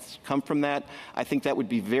tests come from that, I think that would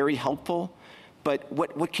be very helpful. But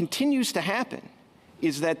what continues to happen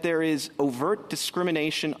is that there is overt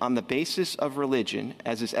discrimination on the basis of religion,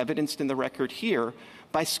 as is evidenced in the record here,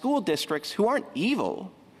 by school districts who aren't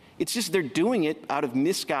evil. It's just they're doing it out of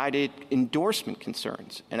misguided endorsement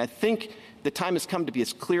concerns. And I think the time has come to be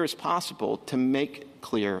as clear as possible to make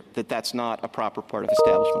clear that that's not a proper part of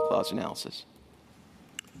Establishment Clause analysis.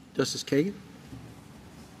 Justice Kagan?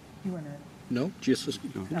 You want to? No? Justice?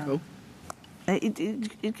 No.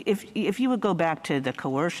 If you would go back to the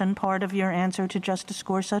coercion part of your answer to Justice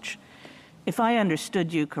Gorsuch, if I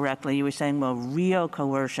understood you correctly, you were saying, well, real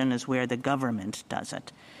coercion is where the government does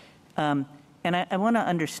it. And I want to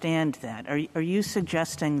understand that. Are you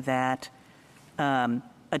suggesting that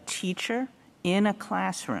a teacher in a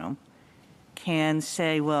classroom can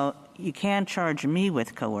say, well, you can't charge me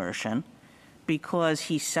with coercion because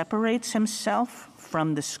he separates himself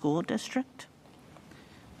from the school district?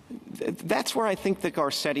 That's where I think the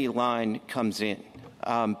Garcetti line comes in,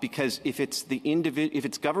 because if it's if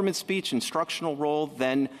it's government speech, instructional role,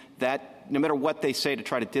 then that no matter what they say to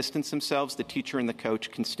try to distance themselves, the teacher and the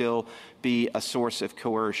coach can still be a source of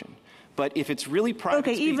coercion. But if it's really private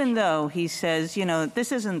speech, even though he says,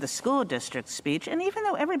 this isn't the school district speech, and even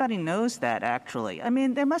though everybody knows that, actually, I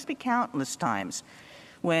mean, there must be countless times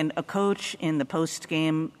when a coach in the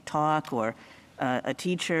post-game talk or a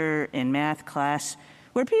teacher in math class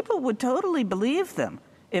where people would totally believe them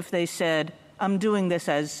if they said, I'm doing this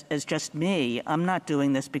as just me. I'm not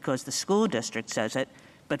doing this because the school district says it.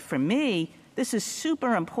 But for me, this is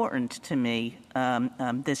super important to me,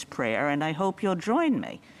 this prayer, and I hope you'll join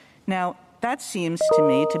me. Now, that seems to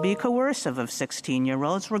me to be coercive of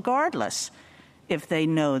 16-year-olds, regardless if they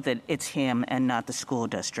know that it's him and not the school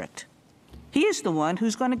district. He is the one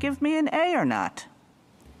who's going to give me an A or not.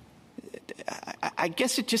 I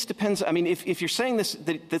guess it just depends. I mean, if you're saying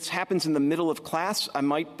that this happens in the middle of class, I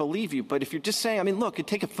might believe you. But if you're just saying, I mean, look,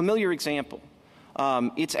 take a familiar example.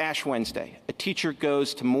 It's Ash Wednesday. A teacher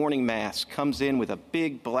goes to morning mass, comes in with a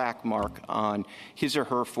big black mark on his or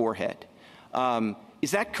her forehead. Is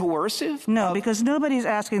that coercive? No, because nobody's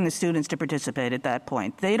asking the students to participate at that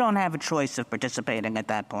point. They don't have a choice of participating at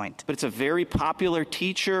that point. But it's a very popular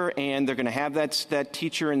teacher, and they're going to have that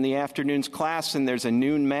teacher in the afternoon's class, and there's a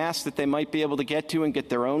noon mass that they might be able to get to and get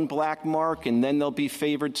their own black mark, and then they'll be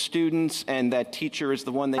favored students, and that teacher is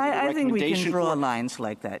the one they get a recommendation for. I think we can draw lines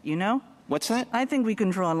like that, What's that? I think we can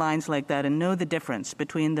draw lines like that and know the difference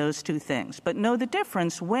between those two things. But know the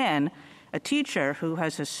difference when a teacher who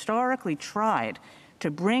has historically tried to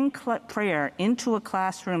bring prayer into a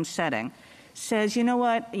classroom setting says, you know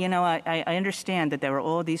what, I understand that there are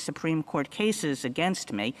all these Supreme Court cases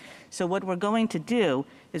against me, so what we're going to do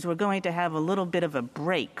is we're going to have a little bit of a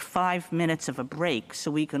break, 5 minutes of a break, so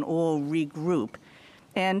we can all regroup.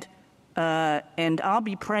 And I'll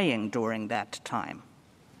be praying during that time.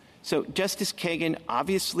 So, Justice Kagan,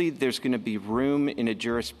 obviously there's going to be room in a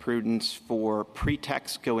jurisprudence for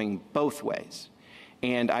pretext going both ways.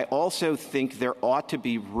 And I also think there ought to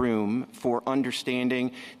be room for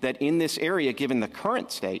understanding that in this area, given the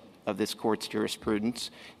current state of this court's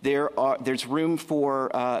jurisprudence, there's room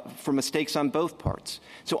for mistakes on both parts.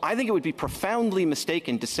 So I think it would be profoundly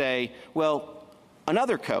mistaken to say, well,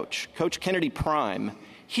 another coach, Coach Kennedy Prime,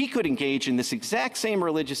 he could engage in this exact same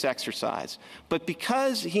religious exercise, but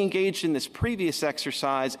because he engaged in this previous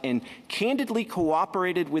exercise and candidly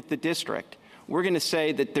cooperated with the district, we're going to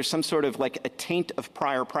say that there's some sort of like a taint of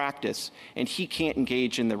prior practice, and he can't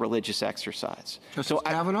engage in the religious exercise. Justice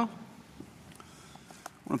Kavanaugh?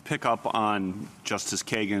 I want to pick up on Justice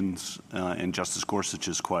Kagan's and Justice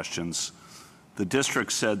Gorsuch's questions. The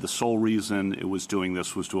district said the sole reason it was doing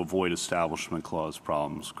this was to avoid Establishment Clause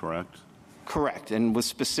problems, correct? Correct, and was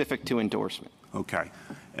specific to endorsement. Okay.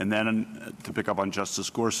 And then to pick up on Justice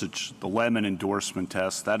Gorsuch, the Lemon endorsement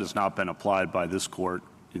test, that has not been applied by this court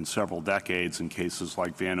in several decades in cases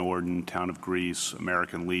like Van Orden, Town of Greece,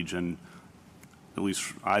 American Legion. At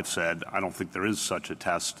least I've said I don't think there is such a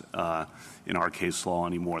test in our case law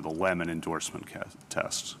anymore, the Lemon endorsement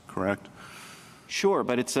test, correct? Sure,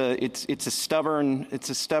 but it's a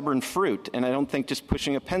stubborn fruit, and I don't think just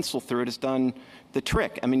pushing a pencil through it has done the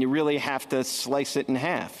trick. I mean, you really have to slice it in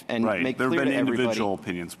half and make clear to everybody. There have been individual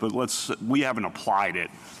opinions, but we haven't applied it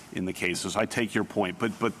in the cases. I take your point,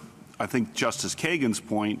 but I think Justice Kagan's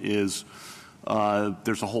point is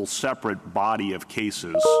there's a whole separate body of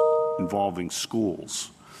cases involving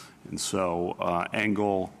schools, and so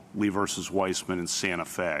Engel, Lee versus Weissman, and Santa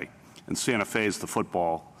Fe. And Santa Fe is the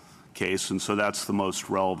football case, and so that's the most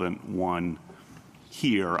relevant one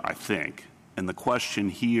here, I think. And the question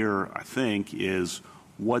here, I think, is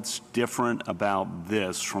what's different about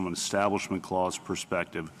this from an Establishment Clause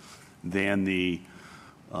perspective than the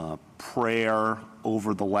prayer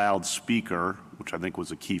over the loudspeaker, which I think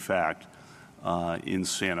was a key fact, in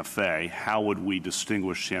Santa Fe. How would we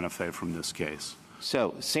distinguish Santa Fe from this case?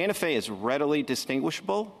 So Santa Fe is readily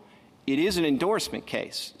distinguishable. It is an endorsement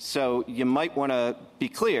case, so you might want to be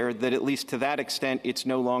clear that at least to that extent it's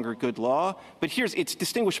no longer good law. But it's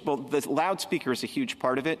distinguishable. The loudspeaker is a huge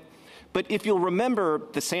part of it. But if you'll remember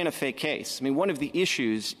the Santa Fe case, I mean, one of the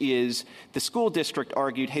issues is the school district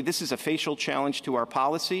argued, hey, this is a facial challenge to our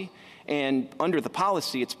policy, and under the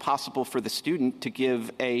policy it's possible for the student to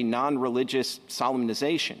give a non-religious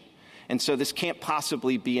solemnization. And so this can't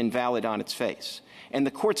possibly be invalid on its face. And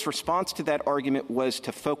the court's response to that argument was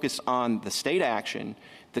to focus on the state action,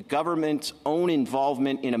 the government's own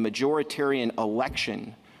involvement in a majoritarian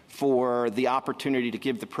election for the opportunity to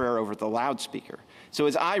give the prayer over the loudspeaker. So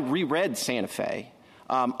as I reread Santa Fe,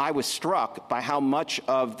 I was struck by how much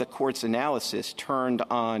of the court's analysis turned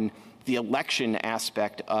on the election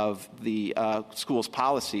aspect of the school's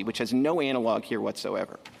policy, which has no analog here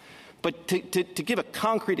whatsoever. But to give a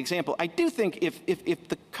concrete example, I do think if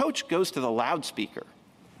the coach goes to the loudspeaker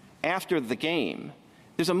after the game,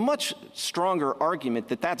 there's a much stronger argument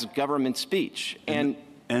that that's government speech. And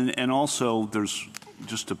also there's,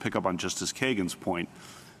 just to pick up on Justice Kagan's point,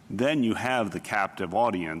 then you have the captive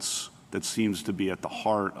audience that seems to be at the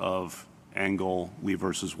heart of Engel, Lee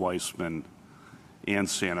versus Weissman, and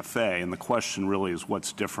Santa Fe. And the question really is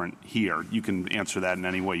what's different here. You can answer that in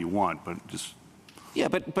any way you want, but just... Yeah,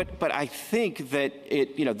 but I think that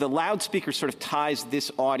the loudspeaker sort of ties this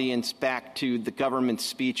audience back to the government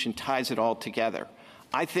speech and ties it all together.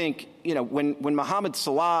 I think, when Mohamed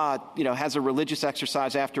Salah, has a religious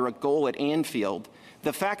exercise after a goal at Anfield,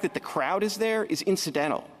 the fact that the crowd is there is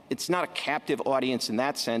incidental. It's not a captive audience in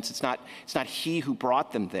that sense. It's not he who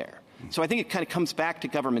brought them there. So I think it kind of comes back to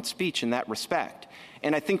government speech in that respect.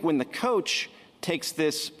 And I think when the coach takes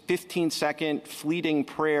this 15-second fleeting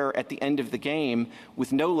prayer at the end of the game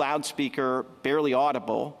with no loudspeaker, barely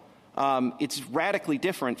audible, it's radically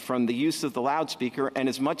different from the use of the loudspeaker and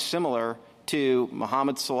is much similar to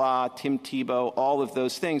Mohamed Salah, Tim Tebow, all of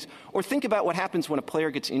those things. Or think about what happens when a player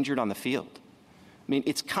gets injured on the field. I mean,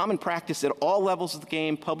 it's common practice at all levels of the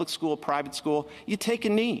game, public school, private school, you take a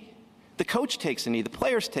knee. The coach takes a knee. The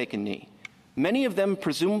players take a knee. Many of them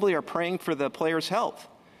presumably are praying for the player's health.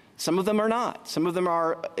 Some of them are not. Some of them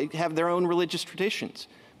have their own religious traditions.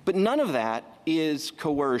 But none of that is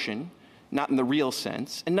coercion, not in the real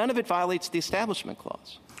sense, and none of it violates the Establishment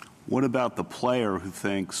Clause. What about the player who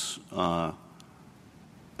thinks,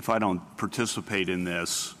 if I don't participate in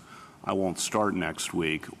this, I won't start next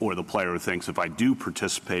week, or the player who thinks if I do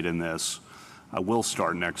participate in this, I will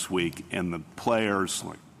start next week, and the player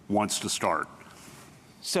wants to start?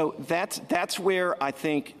 So that's where I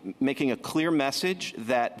think making a clear message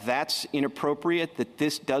that that's inappropriate, that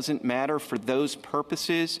this doesn't matter for those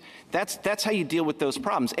purposes, that's how you deal with those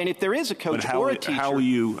problems. And if there is a coach or a teacher... How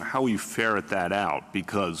will you ferret that out?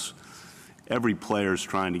 Because every player is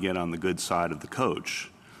trying to get on the good side of the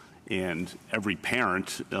coach, and every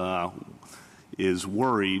parent is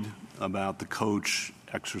worried about the coach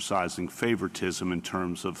exercising favoritism in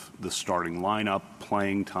terms of the starting lineup,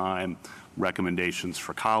 playing time, recommendations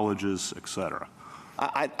for colleges, et cetera.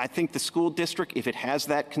 I think the school district, if it has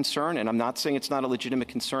that concern, and I'm not saying it's not a legitimate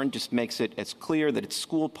concern, just makes it as clear that it's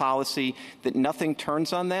school policy, that nothing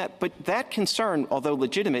turns on that. But that concern, although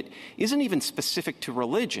legitimate, isn't even specific to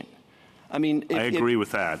religion. I mean, I agree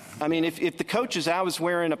with that. I mean, if the coach is out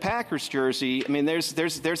wearing a Packers jersey, I mean, there's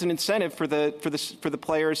an incentive for the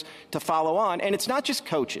players to follow on, and it's not just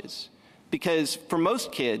coaches. Because for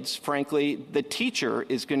most kids, frankly, the teacher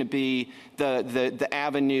is going to be the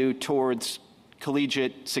avenue towards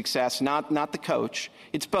collegiate success, not the coach.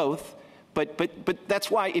 It's both. But that's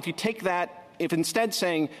why if you take that, if instead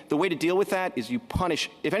saying the way to deal with that is you punish,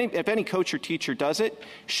 if any coach or teacher does it,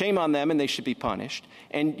 shame on them and they should be punished.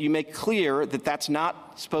 And you make clear that that's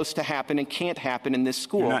not supposed to happen and can't happen in this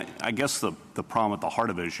school. I guess the problem at the heart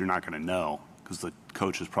of it is you're not going to know. Because the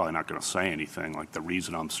coach is probably not going to say anything. Like, the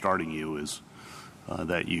reason I'm starting you is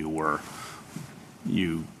that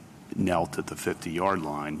you knelt at the 50-yard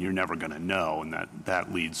line. You're never going to know, and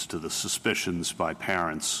that leads to the suspicions by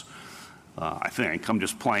parents. I think I'm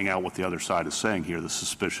just playing out what the other side is saying here. The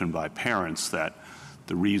suspicion by parents that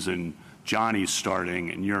the reason Johnny's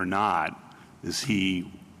starting and you're not is he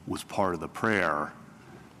was part of the prayer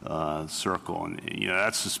circle, and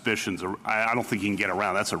that suspicions. I don't think you can get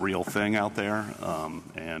around. That's a real thing out there,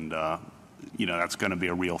 and that's going to be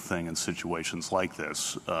a real thing in situations like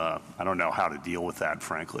this. I don't know how to deal with that,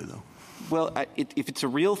 frankly, though. Well, if it's a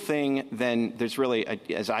real thing, then there's really,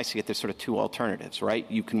 as I see it, there's sort of two alternatives, right?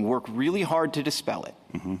 You can work really hard to dispel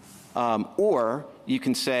it, or you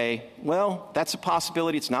can say, well, that's a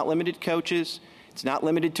possibility. It's not limited to coaches. It's not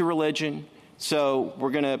limited to religion. So we're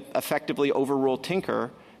going to effectively overrule Tinker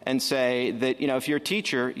and say that, if you're a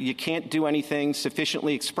teacher, you can't do anything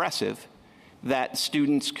sufficiently expressive that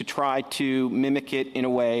students could try to mimic it in a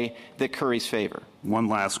way that curries favor. One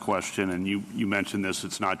last question, and you mentioned this,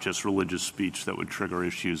 it's not just religious speech that would trigger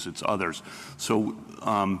issues, it's others. So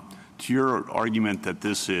to your argument that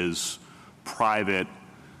this is private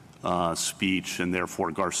speech and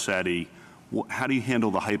therefore Garcetti, how do you handle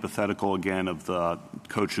the hypothetical, again, of the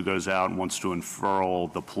coach who goes out and wants to unfurl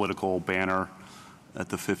the political banner at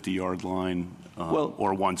the 50-yard line,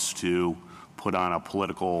 or wants to put on a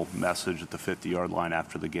political message at the 50-yard line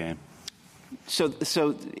after the game? So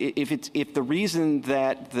if the reason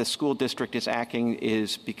that the school district is acting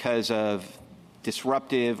is because of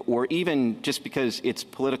disruptive, or even just because it's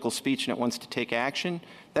political speech and it wants to take action,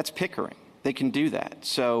 that's Pickering. They can do that.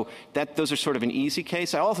 So those are sort of an easy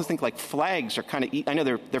case. I also think like flags are kind of, I know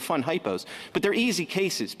they're fun hypos, but they're easy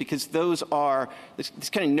cases because there's kind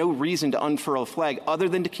of no reason to unfurl a flag other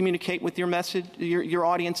than to communicate with your message, your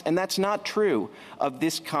audience. And that's not true of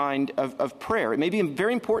this kind of prayer. It may be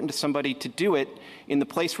very important to somebody to do it in the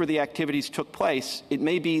place where the activities took place. It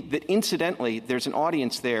may be that incidentally there's an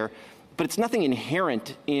audience there, but it's nothing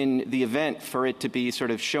inherent in the event for it to be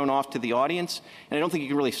sort of shown off to the audience. And I don't think you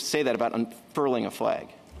can really say that about unfurling a flag.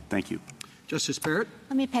 Thank you. Justice Barrett?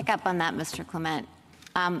 Let me pick up on that, Mr. Clement.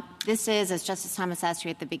 This is, as Justice Thomas asked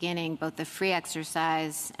you at the beginning, both the free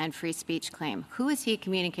exercise and free speech claim. Who is he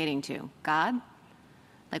communicating to? God?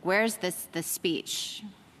 Like, where's this speech?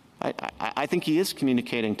 I think he is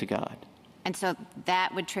communicating to God. And so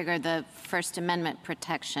that would trigger the First Amendment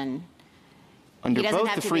protection. Under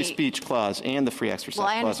both the free speech clause and the free exercise clause.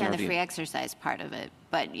 Well, I understand the free exercise part of it.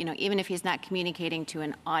 But, even if he's not communicating to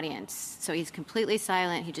an audience, so he's completely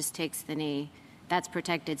silent, he just takes the knee, that's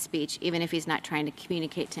protected speech, even if he's not trying to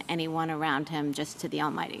communicate to anyone around him, just to the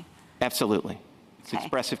Almighty. Absolutely. It's Okay.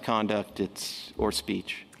 expressive conduct, or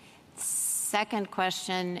speech. Second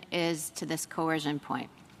question is to this coercion point.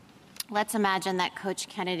 Let's imagine that Coach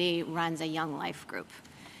Kennedy runs a Young Life group.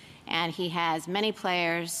 And he has many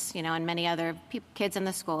players, and many other kids in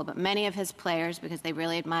the school, but many of his players, because they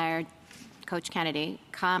really admire Coach Kennedy,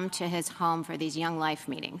 come to his home for these Young Life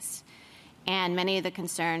meetings. And many of the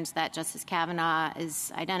concerns that Justice Kavanaugh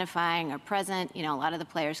is identifying are present. A lot of the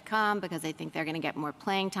players come because they think they're going to get more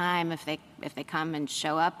playing time if they come and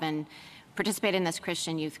show up and participate in this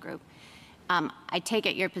Christian youth group. I take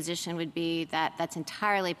it your position would be that that's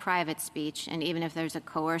entirely private speech, and even if there's a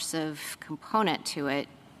coercive component to it,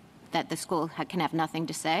 that the school can have nothing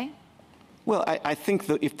to say? Well, I think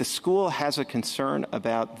that if the school has a concern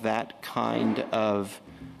about that kind of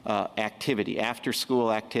activity,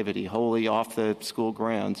 after-school activity, wholly off the school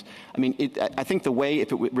grounds, I think the way,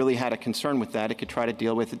 if it really had a concern with that, it could try to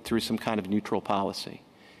deal with it through some kind of neutral policy.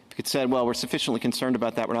 If it said, well, we're sufficiently concerned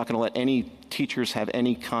about that, we're not going to let any teachers have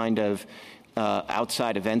any kind of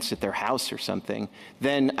outside events at their house or something,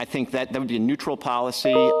 then I think that would be a neutral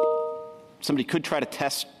policy. Somebody could try to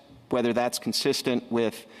test whether that's consistent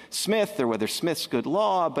with Smith or whether Smith's good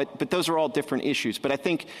law, but those are all different issues. But I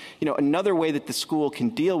think, another way that the school can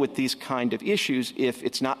deal with these kind of issues, if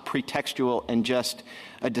it's not pretextual and just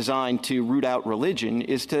designed to root out religion,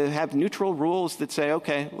 is to have neutral rules that say,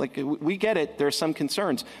 okay, we get it, there are some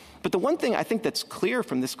concerns. But the one thing I think that's clear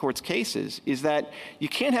from this court's cases is that you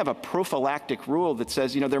can't have a prophylactic rule that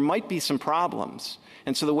says, there might be some problems.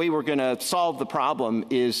 And so the way we're going to solve the problem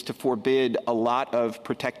is to forbid a lot of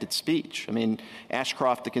protected speech.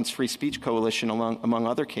 Ashcroft against Free Speech Coalition, among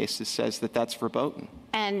other cases, says that that's verboten.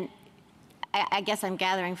 And I guess I'm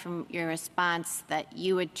gathering from your response that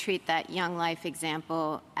you would treat that Young Life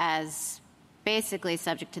example as basically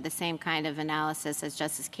subject to the same kind of analysis as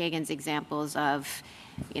Justice Kagan's examples of,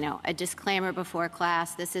 a disclaimer before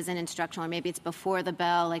class, this isn't instructional, or maybe it's before the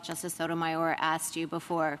bell, like Justice Sotomayor asked you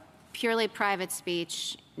before. Purely private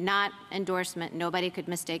speech, not endorsement. Nobody could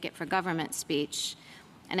mistake it for government speech.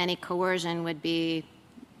 And any coercion would be,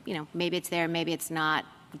 maybe it's there, maybe it's not.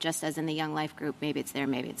 Just as in the Young Life group, maybe it's there,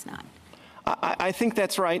 maybe it's not. I think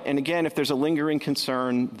that's right. And again, if there's a lingering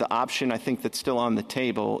concern, the option I think that's still on the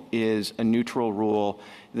table is a neutral rule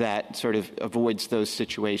that sort of avoids those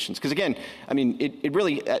situations. Because again, it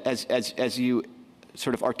really, as you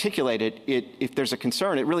sort of articulated, if there's a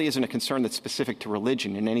concern, it really isn't a concern that's specific to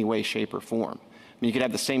religion in any way, shape, or form. You could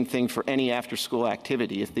have the same thing for any after-school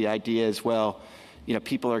activity. If the idea is,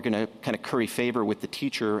 people are going to kind of curry favor with the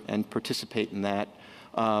teacher and participate in that,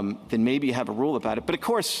 then maybe you have a rule about it. But of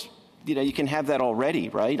course, you can have that already,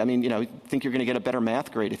 right? Think you're going to get a better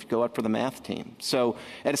math grade if you go out for the math team. So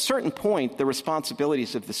at a certain point, the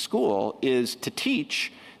responsibilities of the school is to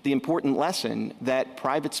teach the important lesson that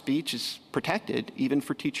private speech is protected, even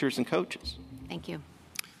for teachers and coaches. Thank you.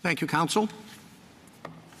 Thank you, counsel.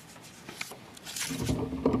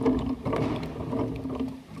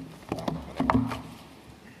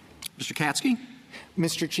 Mr. Katsky?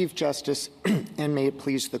 Mr. Chief Justice, and may it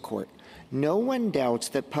please the court, no one doubts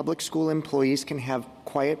that public school employees can have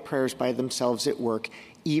quiet prayers by themselves at work,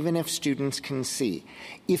 even if students can see.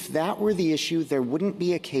 If that were the issue, there wouldn't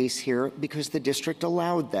be a case here because the district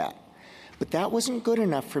allowed that. But that wasn't good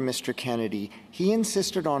enough for Mr. Kennedy. He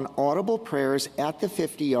insisted on audible prayers at the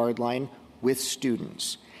 50-yard line with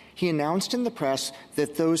students. He announced in the press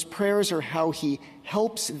that those prayers are how he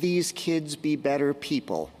helps these kids be better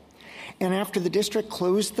people. And after the district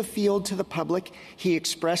closed the field to the public, he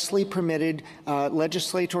expressly permitted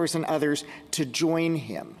legislators and others to join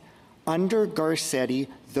him. Under Garcetti,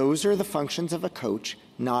 those are the functions of a coach,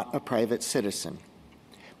 not a private citizen.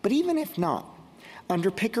 But even if not,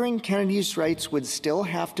 under Pickering, Kennedy's rights would still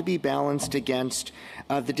have to be balanced against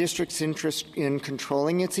the district's interest in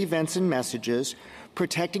controlling its events and messages,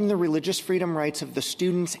 protecting the religious freedom rights of the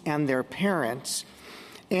students and their parents,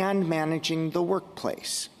 and managing the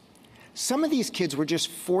workplace. Some of these kids were just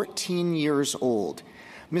 14 years old.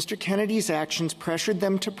 Mr. Kennedy's actions pressured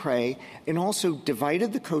them to pray and also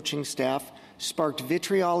divided the coaching staff, sparked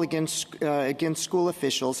vitriol against school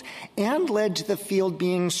officials, and led to the field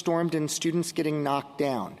being stormed and students getting knocked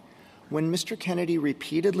down. When Mr. Kennedy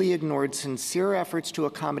repeatedly ignored sincere efforts to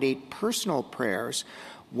accommodate personal prayers,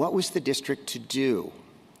 what was the district to do?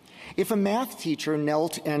 If a math teacher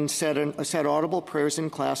knelt and said audible prayers in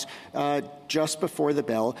class just before the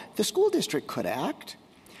bell, the school district could act.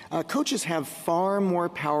 Coaches have far more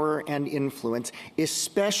power and influence,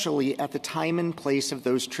 especially at the time and place of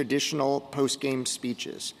those traditional post-game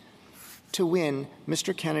speeches. To win,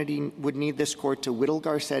 Mr. Kennedy would need this court to whittle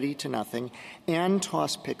Garcetti to nothing and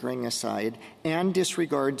toss Pickering aside and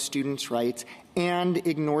disregard students' rights and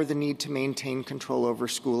ignore the need to maintain control over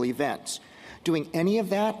school events. Doing any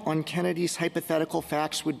of that on Kennedy's hypothetical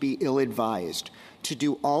facts would be ill-advised. To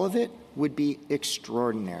do all of it would be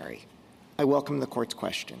extraordinary. I welcome the court's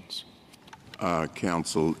questions.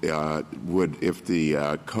 Counsel, if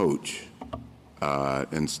the coach,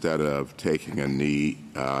 instead of taking a knee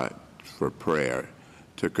for prayer,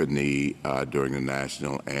 took a knee during the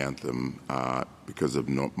national anthem because of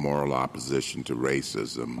moral opposition to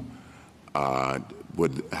racism,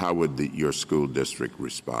 how would your school district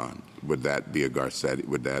respond? Would that be a Garcetti?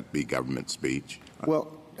 Would that be government speech?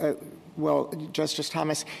 Well, Well, Justice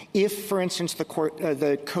Thomas, if, for instance,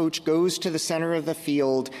 the coach goes to the center of the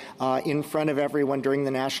field in front of everyone during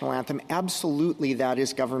the national anthem, absolutely that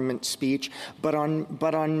is government speech. But on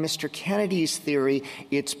Mr. Kennedy's theory,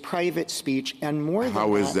 it's private speech, and more than that.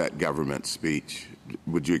 How is that government speech?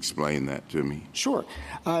 Would you explain that to me? Sure.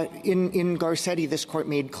 In Garcetti, this court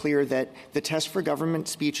made clear that the test for government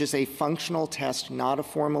speech is a functional test, not a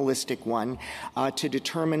formalistic one, to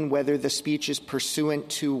determine whether the speech is pursuant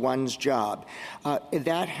to one's job.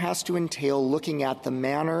 That has to entail looking at the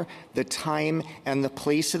manner, the time, and the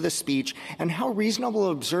place of the speech, and how reasonable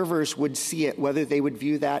observers would see it, whether they would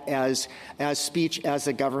view that as speech as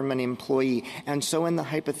a government employee. And so in the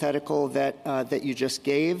hypothetical that you just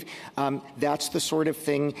gave, that's the sort of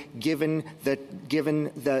thing, given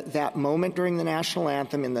that moment during the national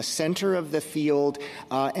anthem in the center of the field,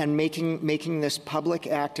 and making this public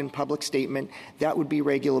act and public statement, that would be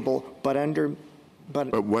regulable.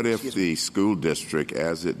 But what if the school district,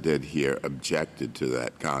 as it did here, objected to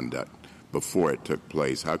that conduct before it took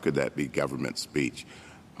place? How could that be government speech?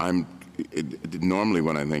 Normally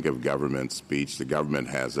when I think of government speech, the government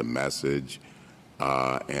has a message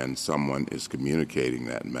and someone is communicating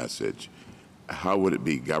that message. How would it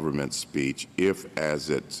be government speech if, as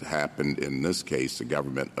it's happened in this case, the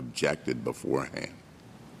government objected beforehand?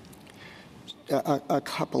 A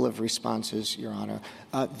couple of responses, Your Honor.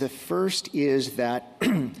 The first is that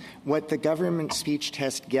what the government speech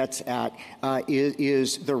test gets at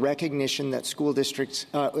is the recognition that school districts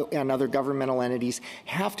and other governmental entities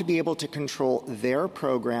have to be able to control their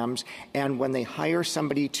programs, and when they hire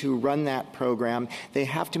somebody to run that program, they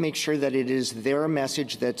have to make sure that it is their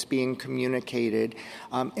message that's being communicated.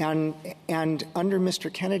 And under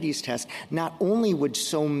Mr. Kennedy's test, not only would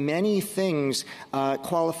so many things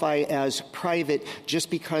qualify as private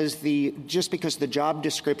just because the job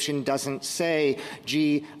description doesn't say,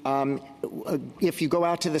 if you go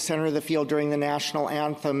out to the center of the field during the national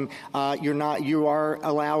anthem, you are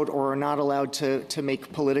allowed or are not allowed to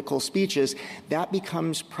make political speeches. That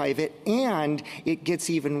becomes private, and it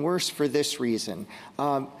gets even worse for this reason.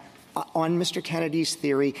 On Mr. Kennedy's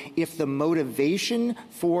theory, if the motivation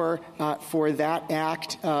for that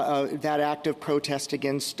act of protest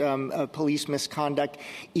against police misconduct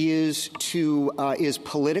is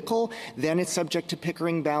political, then it's subject to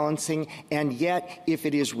Pickering balancing. And yet, if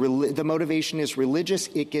it is the motivation is religious,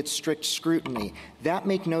 it gets strict scrutiny. That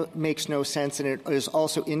makes no sense, and it is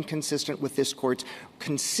also inconsistent with this court's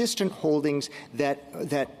consistent holdings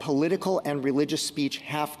that political and religious speech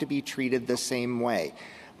have to be treated the same way.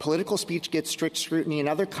 Political speech gets strict scrutiny in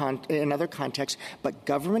other contexts, but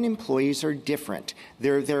government employees are different.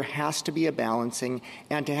 There has to be a balancing,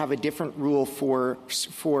 and to have a different rule for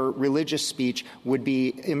religious speech would be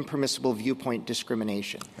impermissible viewpoint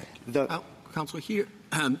discrimination. Counselor, here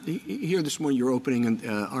this morning, your opening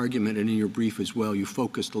argument and in your brief as well, you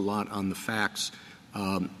focused a lot on the facts.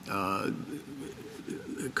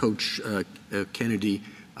 Coach Kennedy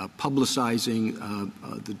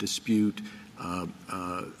publicizing the dispute,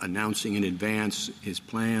 announcing in advance his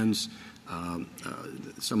plans,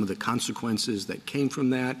 some of the consequences that came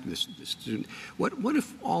from that. What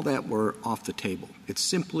if all that were off the table? It's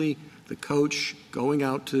simply the coach going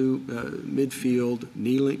out to midfield,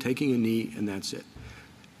 kneeling, taking a knee, and that's it.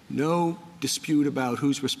 No dispute about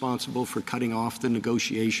who's responsible for cutting off the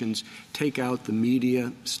negotiations, take out the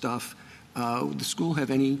media stuff. Would the school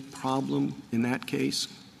have any problem in that case,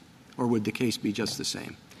 or would the case be just the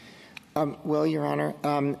same? Well, Your Honor,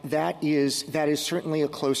 that is certainly a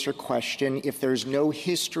closer question. If there's no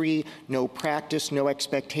history, no practice, no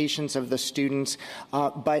expectations of the students,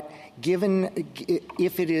 but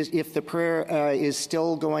if the prayer is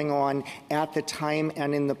still going on at the time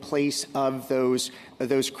and in the place of those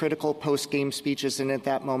critical post-game speeches and at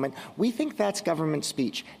that moment, we think that's government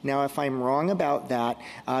speech. Now, if I'm wrong about that,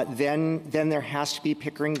 then there has to be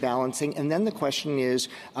Pickering balancing, and then the question is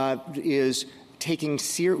taking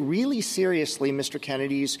really seriously Mr.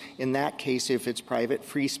 Kennedy's, in that case, if it's private,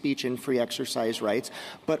 free speech and free exercise rights,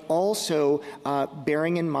 but also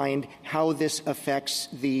bearing in mind how this affects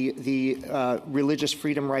the religious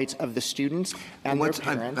freedom rights of the students and their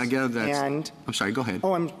parents. I gather that's, I'm sorry, go ahead.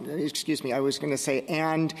 Excuse me, I was going to say,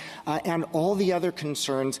 and all the other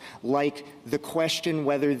concerns, like the question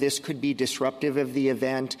whether this could be disruptive of the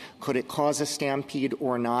event, could it cause a stampede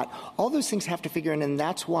or not, all those things have to figure in, and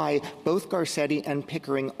that's why both Garcetti and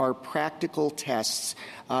Pickering are practical tests.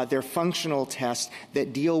 They're functional tests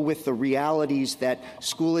that deal with the realities that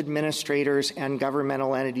school administrators and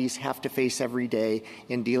governmental entities have to face every day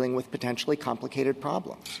in dealing with potentially complicated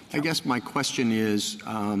problems. I guess my question is,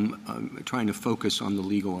 I'm trying to focus on the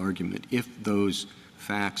legal argument. If those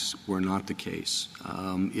facts were not the case,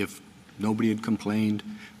 if nobody had complained,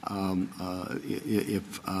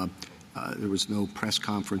 if there was no press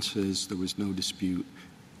conferences, there was no dispute,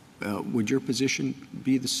 would your position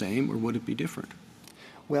be the same or would it be different?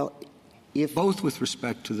 Well, both with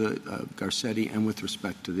respect to the Garcetti and with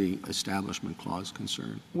respect to the Establishment Clause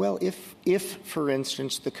concern? Well, if for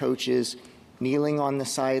instance, the coach is kneeling on the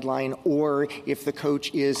sideline, or if the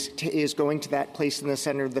coach is going to that place in the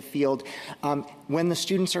center of the field, when the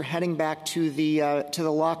students are heading back to the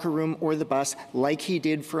locker room or the bus, like he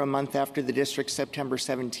did for a month after the district's September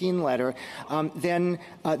 17 letter, then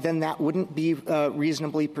that wouldn't be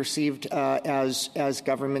reasonably perceived as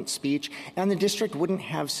government speech, and the district wouldn't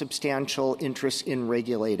have substantial interest in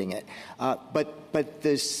regulating it. But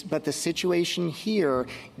the situation here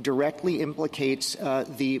directly implicates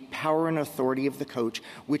the power and authority of the coach,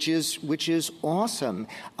 which is awesome.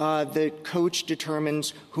 The coach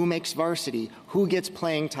determines who makes varsity, who gets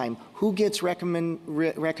playing time, who gets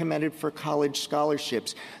recommended for college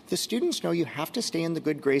scholarships. The students know you have to stay in the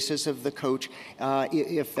good graces of the coach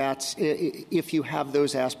if you have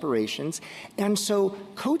those aspirations. And so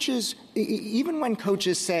coaches, even when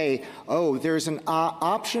coaches say, "Oh, there's an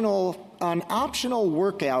optional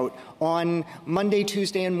workout on Monday,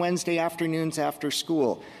 Tuesday, and Wednesday afternoons after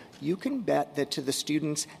school," you can bet that to the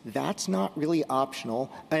students that's not really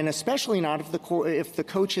optional, and especially not if the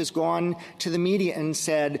coach has gone to the media and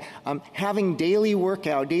said, having daily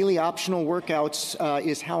optional workouts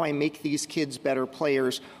is how I make these kids better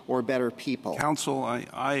players or better people. Counsel,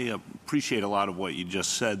 I appreciate a lot of what you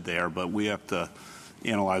just said there, but we have to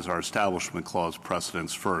analyze our Establishment Clause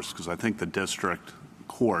precedents first, because I think the district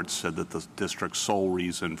court said that the district's sole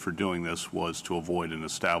reason for doing this was to avoid an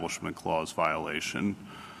Establishment Clause violation.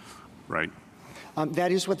 Right.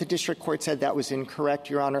 That is what the district court said. That was incorrect,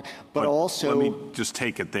 Your Honor. But also, let me just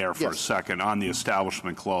take it there for a second. On the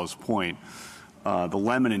Establishment Clause point, the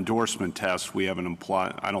Lemon endorsement test, we haven't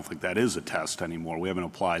applied. I don't think that is a test anymore. We haven't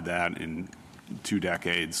applied that in 2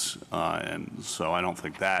 decades, and so I don't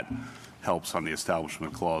think that helps on the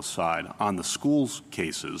Establishment Clause side. On the schools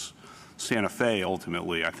cases, Santa Fe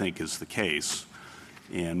ultimately, I think, is the case.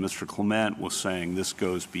 And Mr. Clement was saying this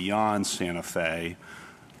goes beyond Santa Fe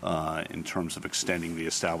in terms of extending the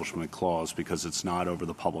Establishment Clause, because it's not over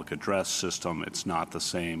the public address system. It's not the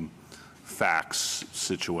same facts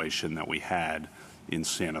situation that we had in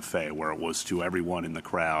Santa Fe, where it was to everyone in the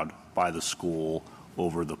crowd by the school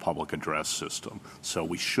over the public address system. So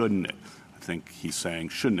we shouldn't, I think he's saying,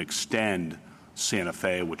 shouldn't extend Santa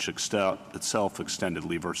Fe, which itself extended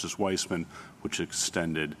Lee versus Weissman, which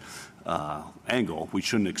extended Engel. We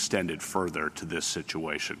shouldn't extend it further to this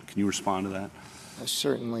situation. Can you respond to that?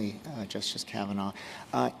 Certainly, Justice Kavanaugh.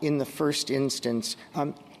 In the first instance,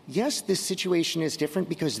 yes, this situation is different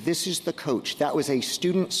because this is the coach. That was a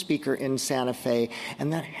student speaker in Santa Fe,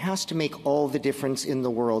 and that has to make all the difference in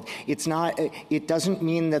the world. It's not. It doesn't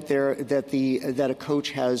mean that a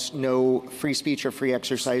coach has no free speech or free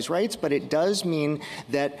exercise rights, but it does mean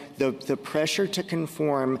that the pressure to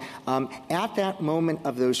conform at that moment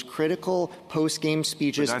of those critical post-game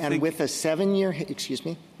speeches, and with a 7-year. Excuse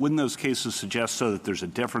me. Wouldn't those cases suggest, so, that there's a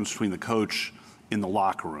difference between the coach in the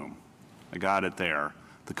locker room? I got it there.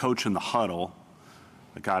 The coach in the huddle,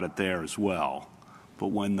 I got it there as well. But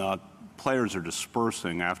when the players are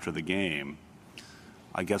dispersing after the game,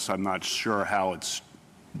 I guess I'm not sure how it's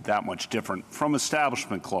that much different from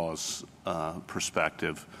Establishment Clause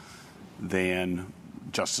perspective than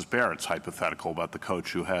Justice Barrett's hypothetical about the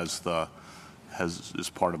coach who is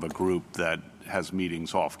part of a group that has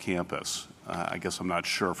meetings off campus. I guess I'm not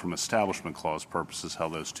sure from Establishment Clause purposes how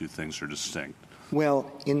those two things are distinct.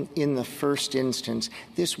 Well, in the first instance,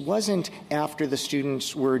 this wasn't after the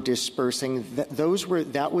students were dispersing.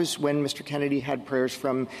 That was when Mr. Kennedy had prayers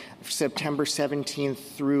from September 17th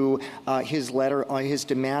through his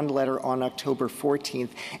demand letter on October 14th.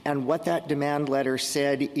 And what that demand letter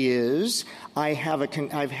said is, I've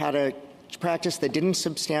had a practice that didn't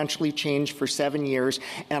substantially change for 7 years,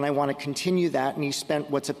 and I want to continue that. And he spent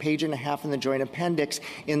what's a page and a half in the joint appendix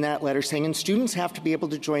in that letter saying, and students have to be able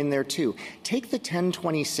to join there too. Take the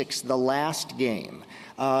 10-26, the last game,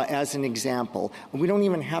 as an example. We don't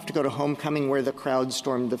even have to go to homecoming where the crowd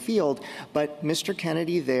stormed the field, but Mr.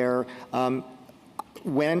 Kennedy there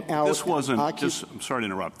went out. This wasn't, I'm sorry to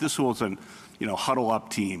interrupt, this wasn't, huddle up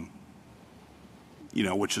team,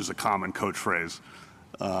 which is a common coach phrase.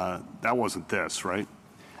 That wasn't this, right?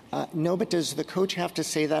 No, but does the coach have to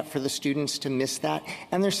say that for the students to miss that?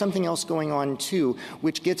 And there's something else going on, too,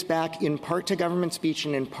 which gets back in part to government speech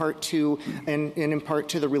and in part to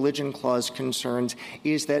the religion clause concerns,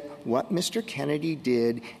 is that what Mr. Kennedy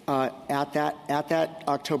did at that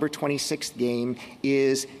October 26th game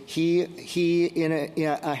is he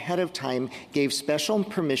ahead of time gave special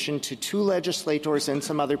permission to 2 legislators and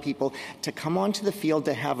some other people to come onto the field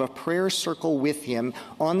to have a prayer circle with him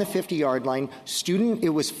on the 50-yard line. It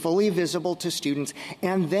was fully visible to students.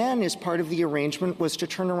 And then, as part of the arrangement, was to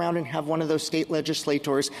turn around and have one of those state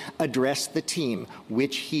legislators address the team,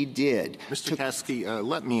 which he did. Mr. Caskey,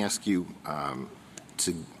 let me ask you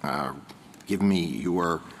to give me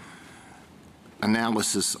your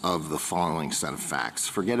analysis of the following set of facts.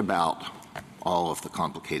 Forget about all of the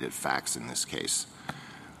complicated facts in this case.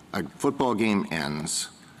 A football game ends.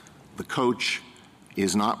 The coach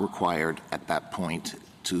is not required at that point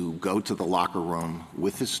to go to the locker room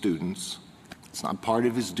with his students. It's not part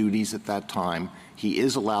of his duties at that time. He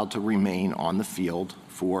is allowed to remain on the field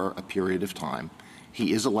for a period of time.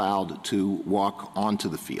 He is allowed to walk onto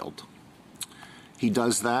the field. He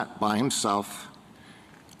does that by himself.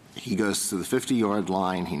 He goes to the 50-yard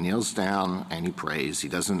line, he kneels down, and he prays. He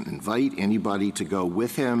doesn't invite anybody to go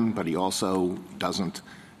with him, but he also doesn't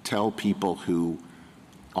tell people who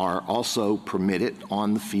are also permitted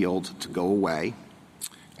on the field to go away.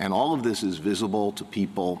 And all of this is visible to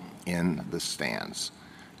people in the stands.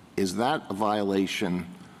 Is that a violation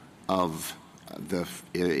of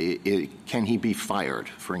can he be fired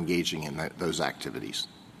for engaging in those activities?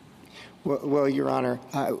 Well, Your Honor,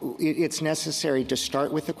 it's necessary to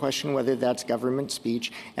start with the question whether that's government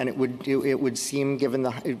speech, and it would seem, given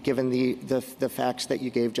the facts that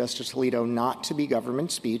you gave, Justice Alito, not to be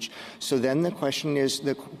government speech. So then the question is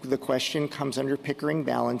the question comes under Pickering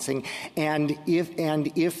balancing, and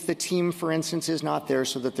if the team, for instance, is not there,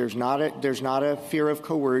 so that there's not a fear of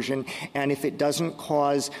coercion, and if it doesn't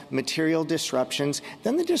cause material disruptions,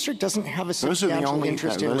 then the district doesn't have a substantial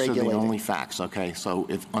interest in regulating. Those are the only facts. Okay, so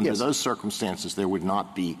if under those circumstances, there would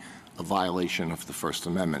not be a violation of the First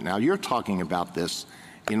Amendment. Now, you're talking about this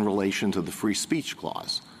in relation to the free speech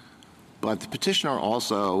clause, but the petitioner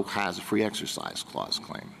also has a free exercise clause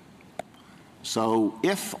claim. So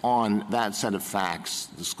if on that set of facts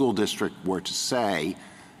the school district were to say,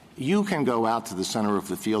 you can go out to the center of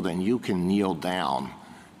the field and you can kneel down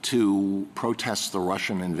to protest the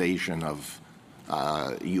Russian invasion of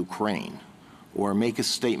Ukraine, or make a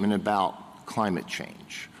statement about climate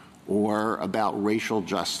change, or about racial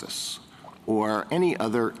justice, or any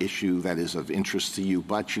other issue that is of interest to you,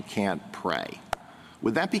 but you can't pray,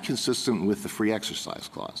 would that be consistent with the free exercise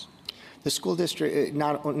clause? The school district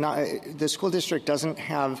the school district doesn't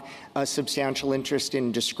have a substantial interest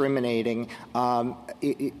in discriminating.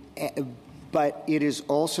 But it is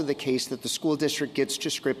also the case that the school district gets to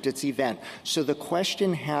script its event. So the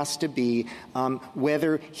question has to be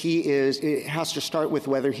whether it has to start with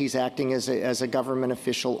whether he's acting as a government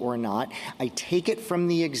official or not. I take it from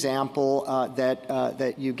the example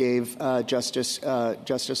that you gave, Justice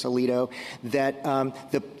Alito, that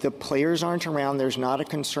the players aren't around, there's not a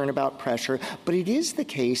concern about pressure, but it is the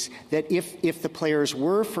case that if the players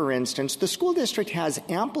were, for instance, the school district has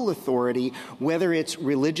ample authority, whether it's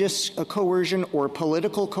religious coercion or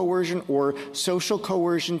political coercion or social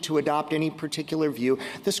coercion, to adopt any particular view.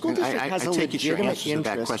 The school district has a legitimate your answer interest.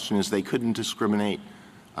 To that question is they couldn't discriminate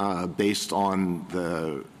based on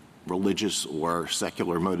the religious or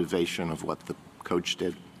secular motivation of what the coach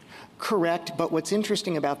did? Correct, but what's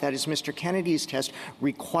interesting about that is Mr. Kennedy's test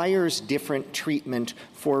requires different treatment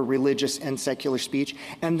for religious and secular speech,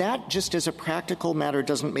 and that, just as a practical matter,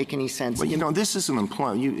 doesn't make any sense. Well, this is an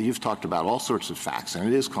employment. You've talked about all sorts of facts, and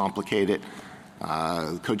it is complicated.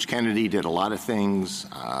 Coach Kennedy did a lot of things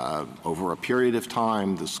over a period of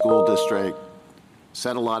time. The school district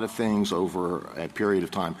said a lot of things over a period of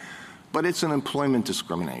time. But it's an employment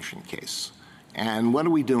discrimination case. And what do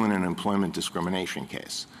we do in an employment discrimination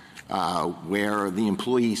case? Where the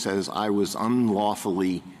employee says, I was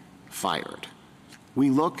unlawfully fired. We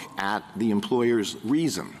look at the employer's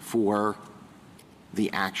reason for the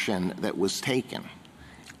action that was taken.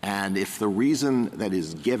 And if the reason that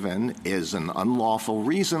is given is an unlawful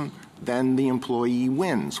reason, then the employee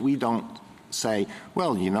wins. We don't say,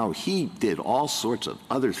 well, he did all sorts of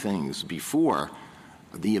other things before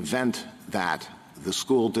the event that the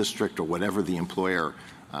school district or whatever the employer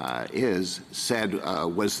said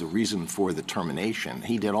was the reason for the termination.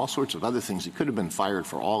 He did all sorts of other things. He could have been fired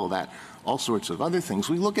for all of that, all sorts of other things.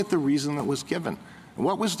 We look at the reason that was given.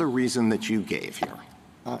 What was the reason that you gave here?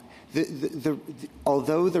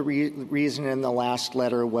 Although the reason in the last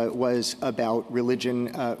letter was about religion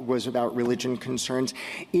concerns,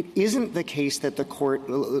 it isn't the case that the court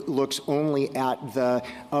looks only at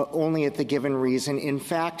the given reason. In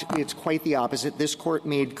fact, it's quite the opposite. This court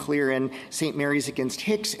made clear in St. Mary's against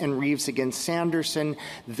Hicks and Reeves against Sanderson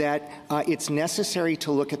that it's necessary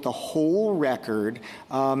to look at the whole record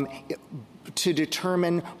to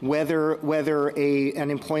determine whether an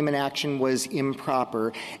employment action was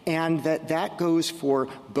improper, and that goes for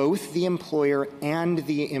both the employer and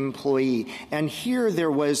the employee. And here there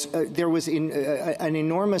was an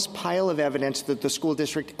enormous pile of evidence that the school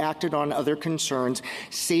district acted on other concerns: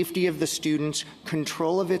 safety of the students,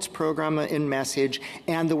 control of its program and message,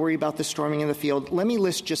 and the worry about the storming of the field. Let me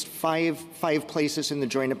list just five places in the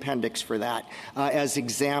Joint Appendix for that as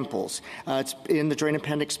examples. It's in the Joint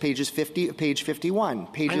Appendix, page 51,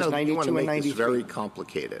 pages 92 and 93. I know you want to make this very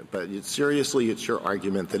complicated, but it's your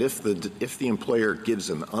argument that if the employer gives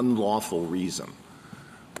an unlawful reason,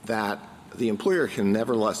 that the employer can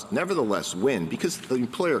nevertheless win, because the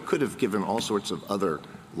employer could have given all sorts of other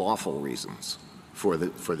lawful reasons for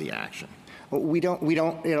the action. We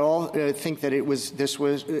don't at all think that this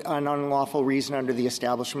was an unlawful reason under the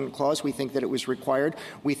Establishment Clause. We think that it was required.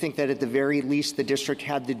 We think that at the very least the district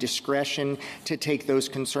had the discretion to take those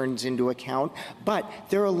concerns into account. But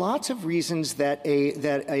there are lots of reasons that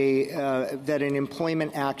an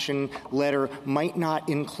employment action letter might not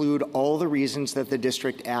include all the reasons that the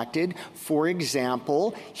district acted. For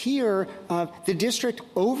example, here the district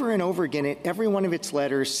over and over again in every one of its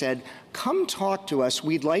letters said, "Come talk to us.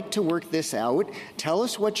 We'd like to work this out. Tell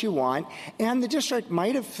us what you want." And the district an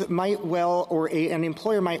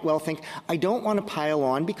employer might well think, "I don't want to pile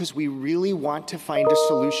on because we really want to find a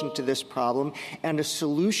solution to this problem." And a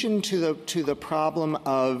solution to the problem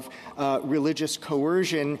of religious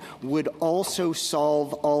coercion would also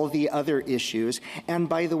solve all the other issues. And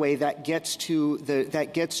by the way, that gets to the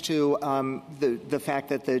fact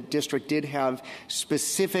that the district did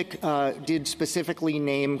specifically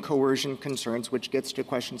name coercion concerns, which gets to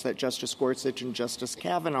questions that Justice Gorsuch and Justice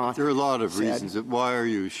Kavanaugh There are a lot of said. reasons. Why are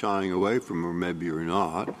you shying away from, or maybe you're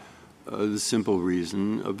not, the simple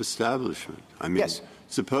reason of establishment? I mean, yes.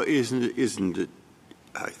 Isn't it,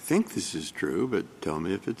 I think this is true, but tell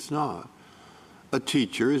me if it's not. A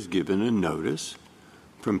teacher is given a notice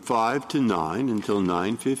from 5 to 9 until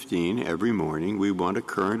 9:15 every morning. We want a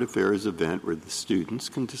current affairs event where the students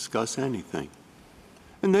can discuss anything.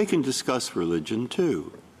 And they can discuss religion,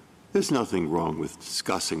 too. There's nothing wrong with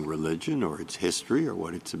discussing religion or its history or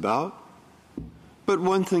what it's about. But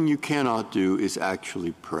one thing you cannot do is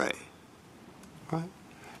actually pray, right?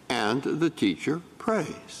 And the teacher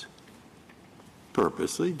prays.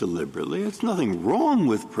 Purposely, deliberately. There's nothing wrong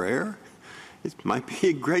with prayer. It might be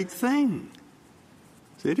a great thing.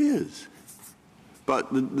 It is.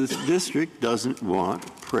 But the district doesn't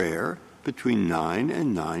want prayer between 9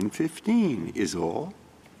 and 9:15 is all.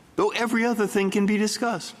 Though every other thing can be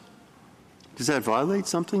discussed. Does that violate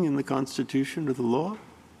something in the Constitution or the law?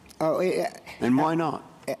 And why not?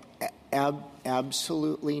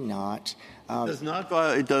 Absolutely not.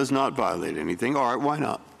 It does not violate anything. All right, why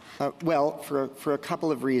not? Well, for a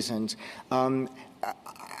couple of reasons.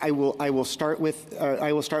 I will start with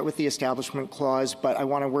the Establishment Clause, but I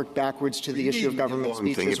want to work backwards to the issue of government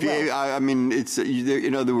speech as well. I mean, it's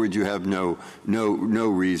in other words, you have no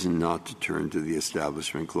reason not to turn to the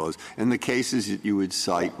Establishment Clause. And the cases that you would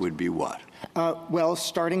cite would be what? Well,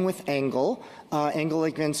 starting with Engel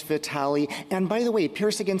against Vitale, and by the way,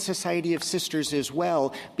 Pierce against Society of Sisters as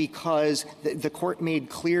well, because the court made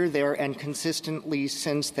clear there and consistently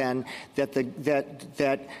since then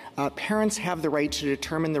that parents have the right to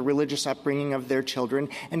determine the religious upbringing of their children,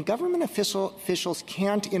 and government officials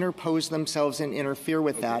can't interpose themselves and interfere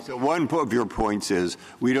with that. So one of your points is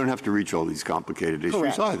we don't have to reach all these complicated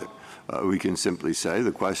issues Correct. either. We can simply say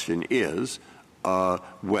the question is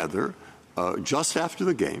whether just after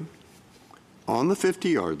the game, on the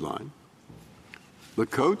 50-yard line, the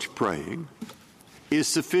coach praying is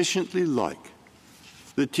sufficiently like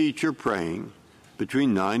the teacher praying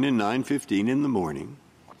between 9 and 9:15 in the morning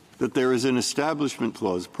that there is an Establishment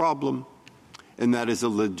Clause problem, and that is a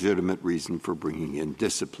legitimate reason for bringing in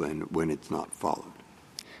discipline when it's not followed.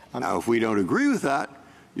 Now, if we don't agree with that,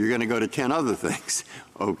 you're going to go to 10 other things.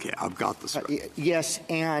 Okay, I've got this right. Yes,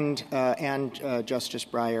 and Justice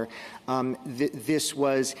Breyer, this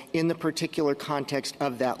was in the particular context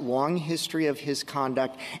of that long history of his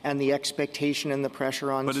conduct and the expectation and the pressure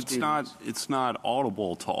on students. But it's not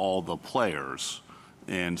audible to all the players,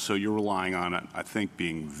 and so you're relying on it, I think,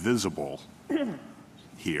 being visible.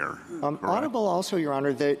 here. Audible also, Your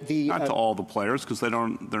Honor, not to all the players, because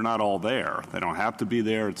they're not all there. They don't have to be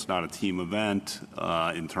there. It's not a team event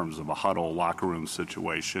in terms of a huddle locker room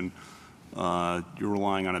situation. You're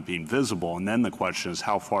relying on it being visible, and then the question is,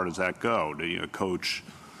 how far does that go? A coach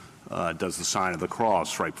does the sign of the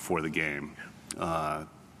cross right before the game.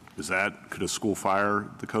 Could a school fire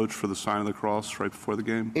the coach for the sign of the cross right before the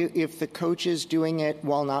game? If the coach is doing it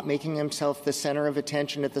while not making himself the center of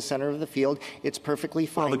attention at the center of the field, it's perfecully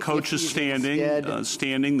fine. Well, the coach is standing.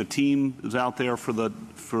 The team is out there for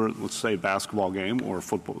let's say a basketball game or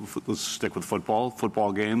football. Let's stick with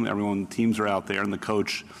football game. Teams are out there, and the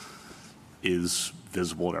coach is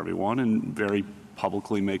visible to everyone and very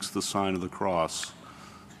publicly makes the sign of the cross.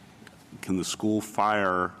 Can the school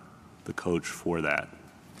fire the coach for that?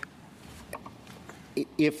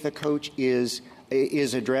 If the coach is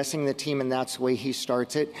addressing the team and that's the way he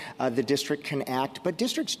starts it, the district can act. But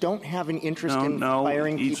districts don't have an interest in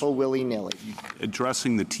firing people willy-nilly.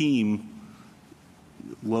 Addressing the team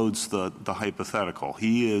loads the hypothetical.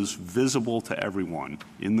 He is visible to everyone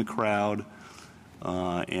in the crowd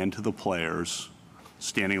and to the players,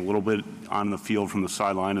 standing a little bit on the field from the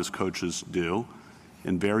sideline as coaches do,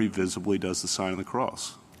 and very visibly does the sign of the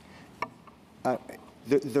cross.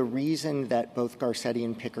 The reason that both Garcetti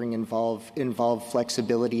and Pickering involve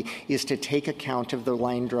flexibility is to take account of the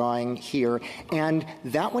line drawing here, and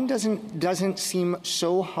that one doesn't seem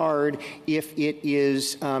so hard if it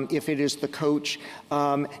is the coach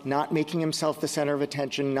not making himself the center of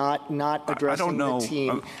attention, not addressing the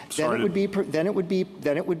team. Then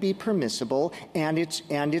it would be permissible, and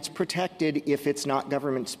it's protected if it's not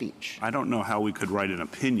government speech. I don't know how we could write an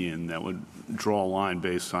opinion that would draw a line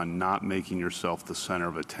based on not making yourself the center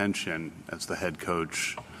of attention as the head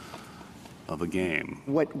coach of a game.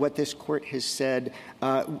 What this court has said,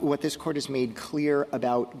 what this court has made clear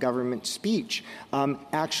about government speech,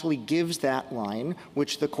 actually gives that line,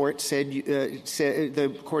 which the court said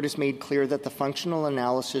the court has made clear that the functional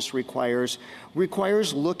analysis requires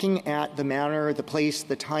looking at the manner, the place,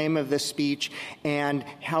 the time of the speech, and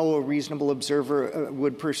how a reasonable observer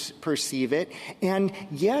would perceive it. And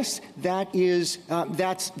yes, that's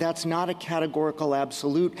not a categorical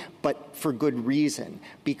absolute, but for good reason,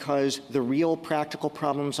 because the real practical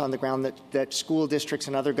problems on the ground that school districts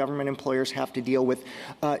and other government employers have to deal with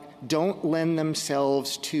don't lend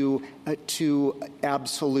themselves to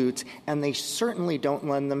absolutes, and they certainly don't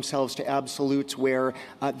lend themselves to absolutes where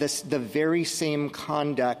the very same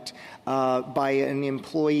conduct by an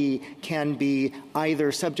employee can be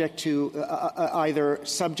either subject to either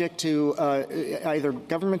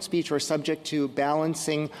government speech or subject to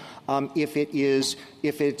balancing if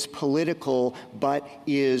it's political, but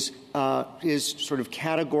is sort of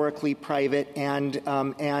categorically private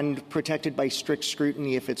and protected by strict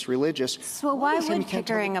scrutiny if it's religious. So why would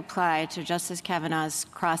Pickering apply to Justice Kavanaugh's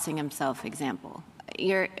crossing himself example?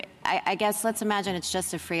 I guess let's imagine it's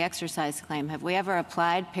just a free exercise claim. Have we ever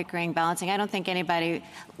applied Pickering balancing? I don't think anybody.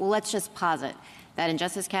 Well, let's just posit that in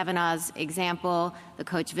Justice Kavanaugh's example, the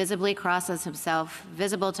coach visibly crosses himself,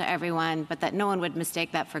 visible to everyone, but that no one would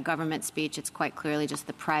mistake that for government speech. It's quite clearly just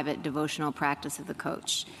the private devotional practice of the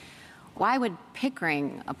coach. Why would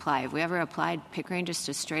Pickering apply? Have we ever applied Pickering just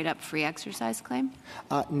a straight-up free exercise claim?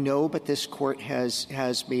 No, but this court has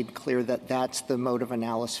made clear that that's the mode of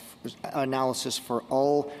analysis for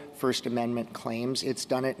all First Amendment claims. It's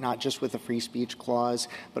done it not just with the free speech clause,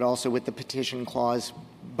 but also with the petition clause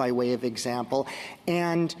by way of example.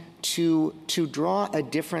 And to draw a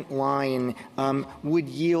different line would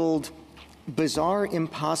yield bizarre,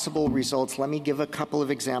 impossible results. Let me give a couple of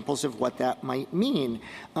examples of what that might mean.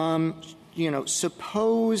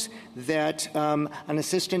 Suppose that an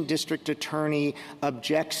assistant district attorney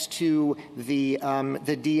objects to the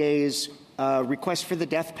DA's request for the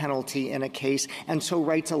death penalty in a case, and so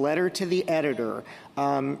writes a letter to the editor,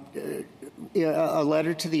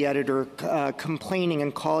 complaining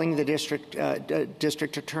and calling the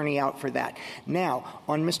district attorney out for that. Now,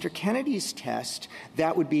 on Mr. Kennedy's test,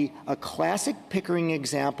 that would be a classic Pickering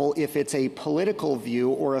example if it's a political view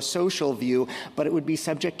or a social view, but it would be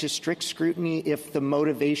subject to strict scrutiny if the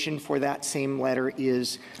motivation for that same letter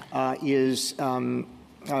is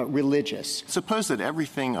religious. Suppose that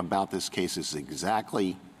everything about this case is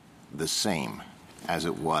exactly the same as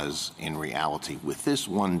it was in reality, with this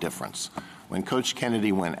one difference. When Coach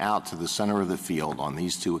Kennedy went out to the center of the field on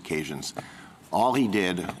these two occasions, all he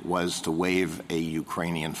did was to wave a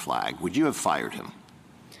Ukrainian flag. Would you have fired him?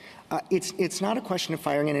 It's not a question of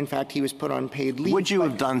firing, and in fact, he was put on paid leave. Would you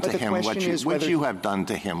have done to him what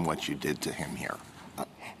you did to him here?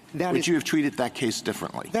 Would you have treated that case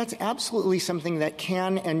differently? That's absolutely something that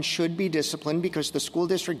can and should be disciplined because the school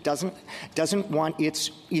district doesn't want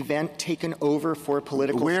its event taken over for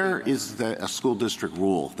political. Where is a school district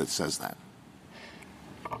rule that says that?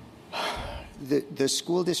 The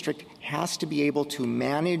school district has to be able to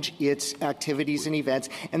manage its activities and events,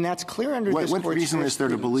 and that's clear under this court's What reason is there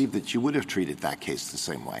to jurisprudence. believe that you would have treated that case the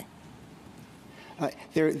same way?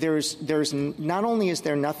 There's not only is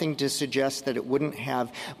there nothing to suggest that it wouldn't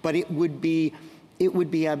have, but it would be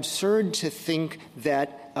absurd to think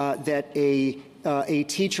that a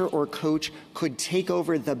teacher or coach could take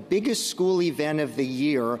over the biggest school event of the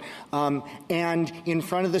year and in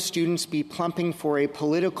front of the students be plumping for a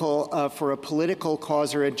political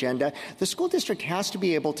cause or agenda. The school district has to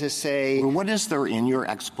be able to say, well, what is there in your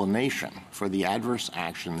explanation for the adverse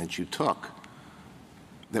action that you took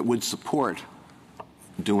that would support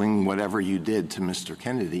doing whatever you did to Mr.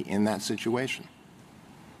 Kennedy in that situation?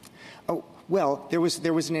 Oh, well, there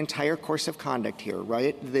was an entire course of conduct here,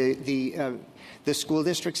 right? The school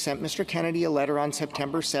district sent Mr. Kennedy a letter on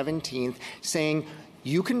September 17th saying,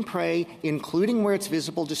 you can pray, including where it's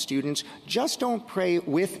visible to students. Just don't pray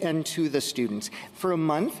with and to the students. For a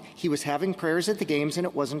month, he was having prayers at the games, and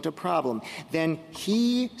it wasn't a problem. Then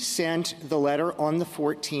he sent the letter on the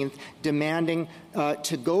 14th demanding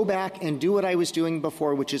to go back and do what I was doing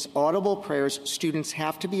before, which is audible prayers. Students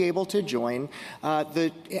have to be able to join.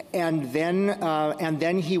 And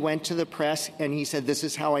then he went to the press and he said, "This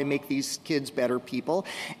is how I make these kids better people."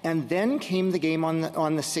 And then came the game on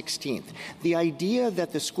the 16th. The idea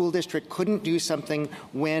that the school district couldn't do something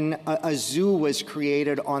when a zoo was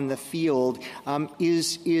created on the field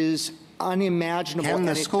is unimaginable.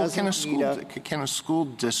 Can a school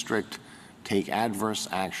district take adverse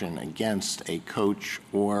action against a coach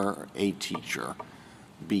or a teacher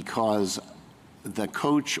because the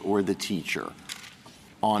coach or the teacher,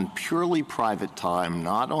 on purely private time,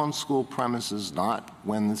 not on school premises, not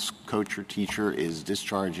when this coach or teacher is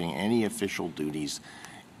discharging any official duties,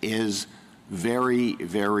 is very,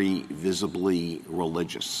 very visibly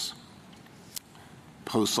religious,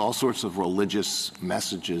 posts all sorts of religious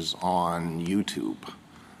messages on YouTube?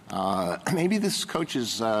 Maybe this coach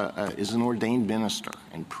is an ordained minister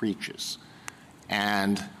and preaches,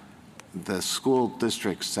 and the school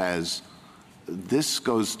district says, this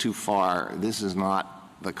goes too far, this is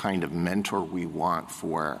not the kind of mentor we want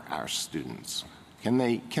for our students. Can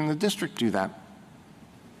the district do that?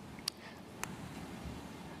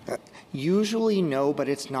 Usually no, but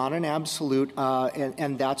it's not an absolute,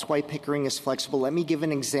 and that's why Pickering is flexible. Let me give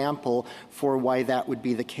an example for why that would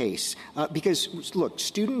be the case. Because, look,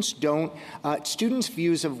 students'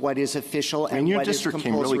 views of what is official and what is compulsory. Your district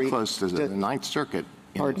came really close to the Ninth Circuit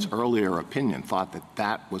in its earlier opinion, thought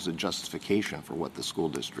that was a justification for what the school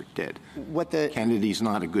district did. Kennedy's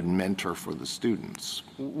not a good mentor for the students.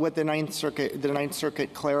 What the Ninth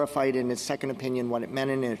Circuit clarified in its second opinion what it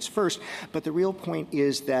meant in its first, but the real point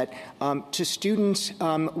is that to students,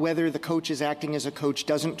 whether the coach is acting as a coach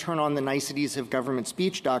doesn't turn on the niceties of government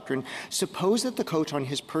speech doctrine. Suppose that the coach on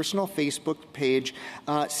his personal Facebook page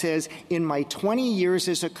says, in my 20 years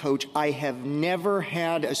as a coach, I have never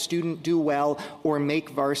had a student do well or make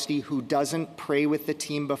varsity who doesn't pray with the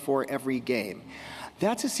team before every game.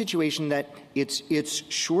 That's a situation that it's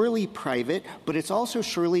surely private, but it's also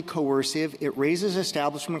surely coercive. It raises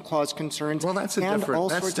Establishment Clause concerns and all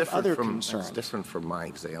sorts of other concerns. That's different from my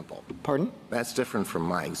example. Pardon? That's different from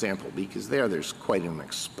my example because there's quite an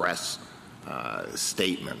express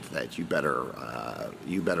statement that you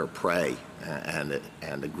better pray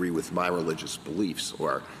and agree with my religious beliefs,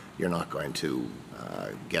 or you're not going to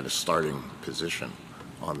get a starting position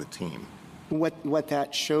on the team. What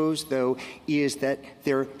that shows, though, is that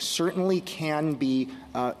there certainly can be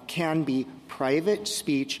private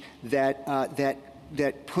speech that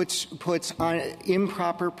puts on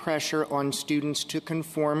improper pressure on students to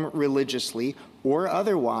conform religiously or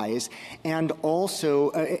otherwise, and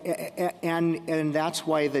also and that's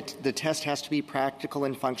why the test has to be practical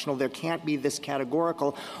and functional. There can't be this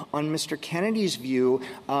categorical. On Mr. Kennedy's view,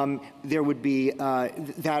 there would be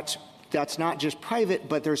that's not just private,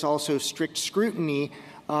 but there's also strict scrutiny,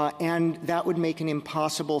 and that would make an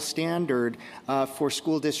impossible standard for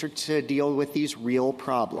school districts to deal with these real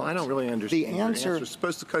problems. Well, I don't really understand the answer.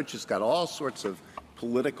 Suppose the coach has got all sorts of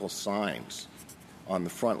political signs on the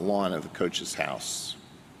front lawn of the coach's house.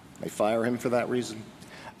 They fire him for that reason?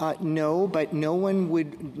 No, but no one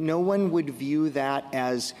would view that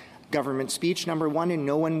as government speech, number one, and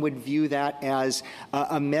no one would view that as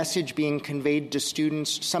a message being conveyed to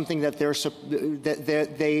students, something that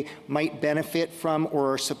they might benefit from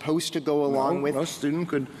or are supposed to go along with. No student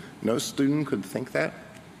could think that.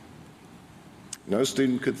 No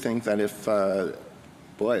student could think that if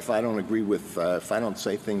I don't agree with, if I don't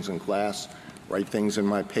say things in class, write things in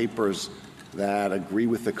my papers that agree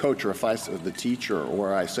with the coach or the teacher,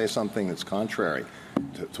 or I say something that's contrary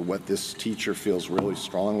to what this teacher feels really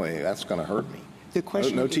strongly, that's going to hurt me. The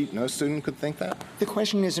question, no student could think that? The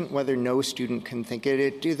question isn't whether no student can think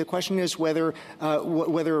it. The question is whether a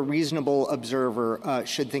reasonable observer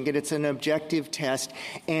should think it. It's an objective test.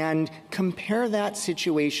 And compare that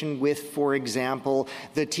situation with, for example,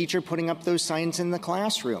 the teacher putting up those signs in the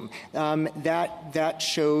classroom. That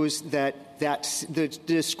shows that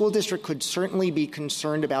the school district could certainly be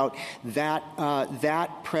concerned about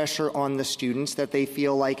that pressure on the students, that they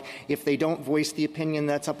feel like if they don't voice the opinion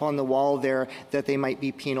that's up on the wall there, that they might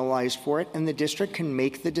be penalized for it. And the district can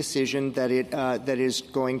make the decision that that is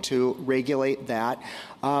going to regulate that,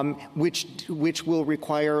 which will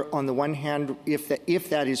require, on the one hand, if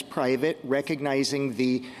that is private, recognizing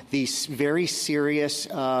the very serious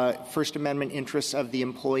First Amendment interests of the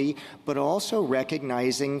employee, but also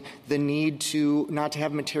recognizing the need to not to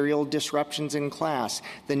have material disruptions in class,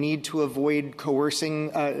 the need to avoid coercing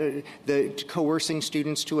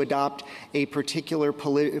students to adopt a particular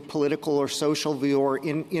political or social view, or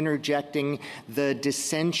interjecting the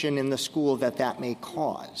dissension in the school that may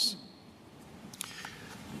cause.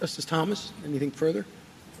 Justice Thomas, anything further?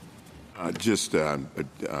 Just a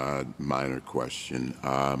minor question.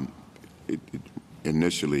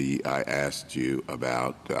 Initially, I asked you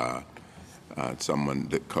about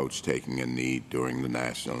the coach taking a knee during the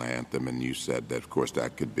national anthem, and you said that, of course,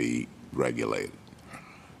 that could be regulated.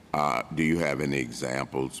 Do you have any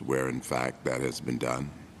examples where, in fact, that has been done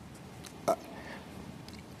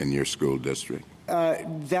in your school district?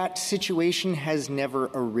 That situation has never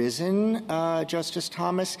arisen, Justice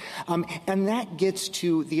Thomas, and that gets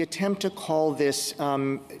to the attempt to call this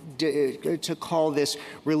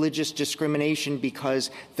religious discrimination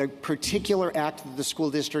because the particular act that the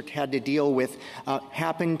school district had to deal with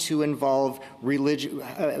happened to involve religious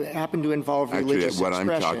what expression.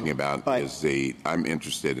 I'm talking about is I'm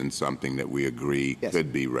interested in something that we agree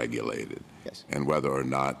could be regulated, and whether or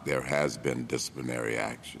not there has been disciplinary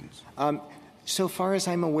actions. So far as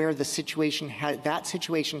I'm aware, that situation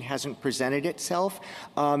hasn't presented itself,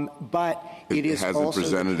 but it is hasn't also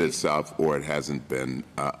presented itself, or it hasn't been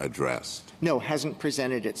addressed. No, hasn't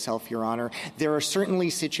presented itself, Your Honor. There are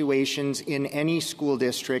certainly situations in any school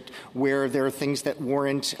district where there are things that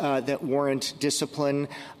warrant discipline,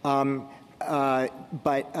 but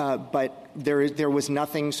there was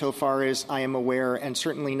nothing, so far as I am aware, and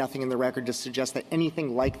certainly nothing in the record to suggest that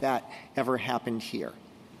anything like that ever happened here.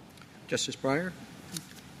 Justice Breyer?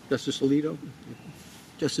 Justice Alito?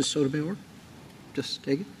 Justice Sotomayor? Justice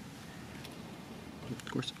Kagan?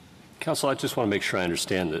 Of course. Counsel, I just want to make sure I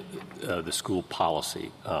understand the school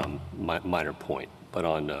policy, minor point. But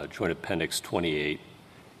on Joint Appendix 28,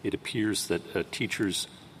 it appears that teachers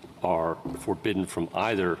are forbidden from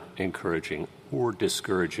either encouraging or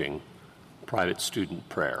discouraging private student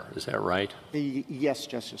prayer. Is that right? Yes,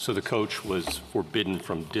 Justice. So the coach was forbidden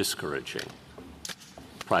from discouraging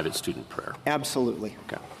private student prayer. Absolutely.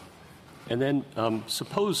 Okay. And then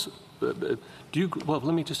suppose, let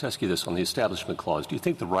me just ask you this on the Establishment Clause. Do you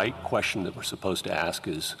think the right question that we're supposed to ask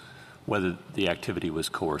is whether the activity was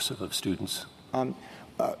coercive of students?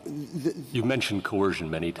 You mentioned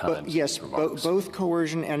coercion many times. Yes, both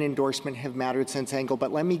coercion and endorsement have mattered since Engel,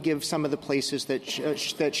 but let me give some of the places that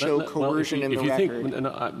show coercion in the record.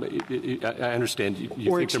 I understand.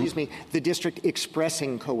 The district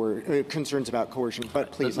expressing concerns about coercion,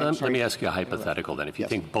 but please. Let me ask you a hypothetical then, if you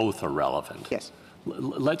think both are relevant. Yes.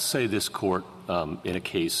 Let's say this court, in a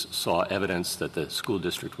case, saw evidence that the school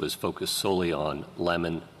district was focused solely on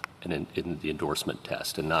Lemon and in the endorsement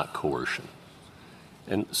test and not coercion.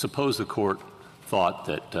 And suppose the court thought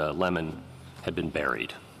that Lemon had been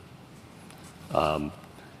buried.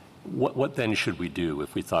 What then should we do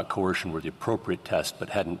if we thought coercion were the appropriate test but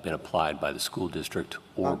hadn't been applied by the school district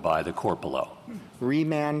or by the court below?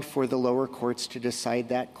 Remand for the lower courts to decide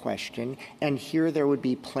that question. And here there would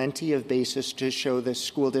be plenty of basis to show the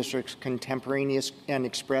school district's contemporaneous and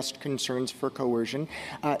expressed concerns for coercion.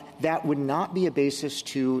 That would not be a basis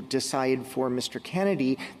to decide for Mr.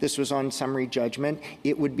 Kennedy. This was on summary judgment.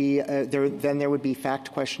 It would be then there would be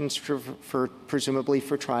fact questions for presumably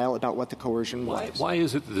for trial about what the coercion was. Why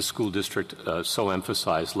is it that the school district so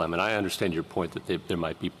emphasized Lemon? I understand your point that there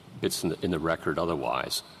might be bits in the record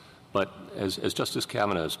otherwise. But as Justice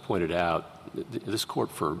Kavanaugh has pointed out, this court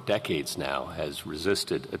for decades now has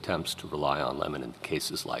resisted attempts to rely on Lemon in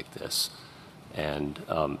cases like this. And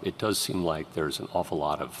it does seem like there's an awful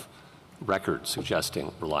lot of record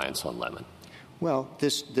suggesting reliance on Lemon. Well, the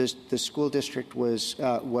school district was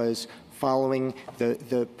following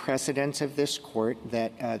the precedents of this court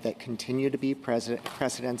that continue to be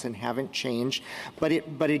precedents and haven't changed. But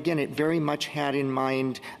again, it very much had in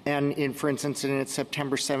mind, and for instance, in its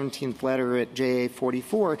September 17th letter at JA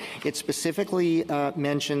 44, it specifically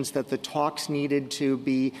mentions that the talks needed to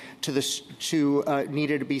be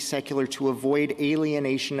secular to avoid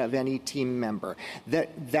alienation of any team member.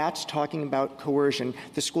 That's talking about coercion.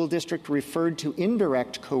 The school district referred to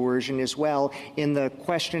indirect coercion as well in the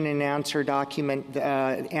question and answer document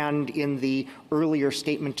and in the earlier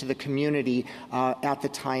statement to the community at the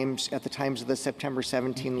times of the September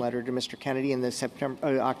 17 letter to Mr. Kennedy and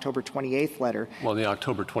the October 28th letter. Well, the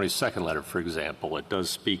October 22nd letter, for example, it does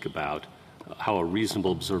speak about how a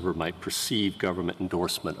reasonable observer might perceive government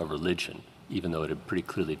endorsement of religion, even though it had pretty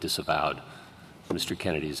clearly disavowed Mr.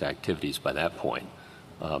 Kennedy's activities by that point.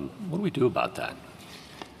 What do we do about that?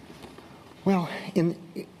 Well,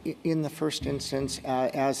 in the first instance,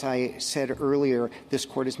 as I said earlier, this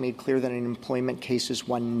court has made clear that in employment cases,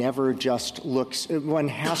 one has to look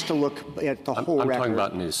at the whole record. I'm talking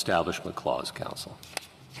about an Establishment Clause, counsel.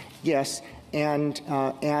 Yes, and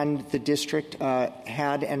the district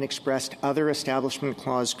had and expressed other Establishment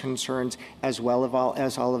Clause concerns as well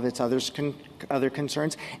as all of its other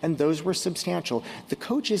concerns, and those were substantial. The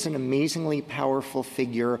coach is an amazingly powerful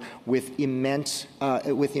figure with immense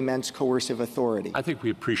coercive authority. I think we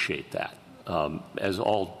appreciate that, as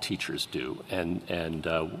all teachers do, and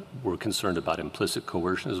we're concerned about implicit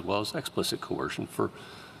coercion as well as explicit coercion for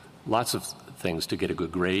lots of things. To get a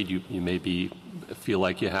good grade, you maybe feel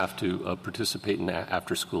like you have to participate in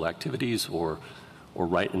after-school activities or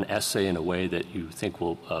write an essay in a way that you think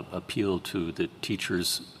will appeal to the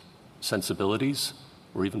teacher's sensibilities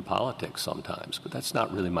or even politics sometimes. But that's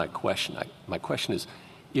not really my question. My question is,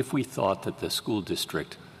 if we thought that the school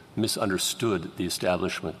district misunderstood the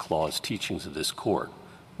Establishment Clause teachings of this court,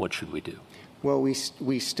 what should we do? Well, we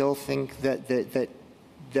still think that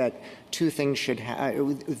two things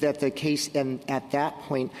that the case at that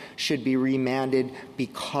point should be remanded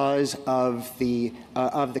because of the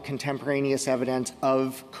contemporaneous evidence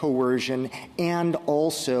of coercion and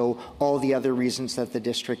also all the other reasons that the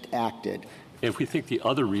district acted. If we think the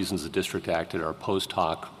other reasons the district acted are post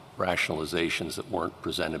hoc rationalizations that weren't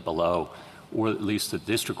presented below, or at least the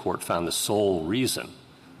district court found the sole reason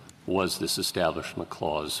was this Establishment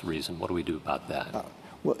Clause reason, what do we do about that?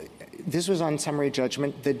 Well, this was on summary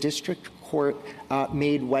judgment. The district court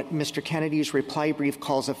made what Mr. Kennedy's reply brief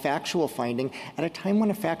calls a factual finding at a time when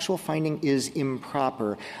a factual finding is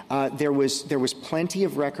improper. There was plenty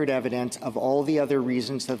of record evidence of all the other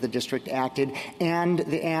reasons that the district acted and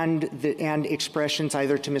expressions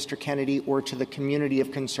either to Mr. Kennedy or to the community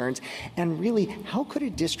of concerns. And really, how could a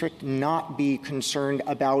district not be concerned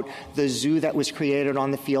about the zoo that was created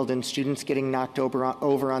on the field and students getting knocked over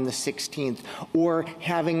on the 16th, or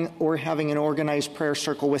having an organized prayer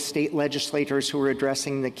circle with state legislators who were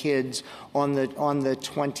addressing the kids on the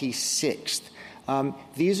 26th.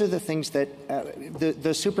 These are the things that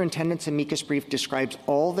the superintendent's amicus brief describes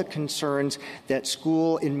all the concerns that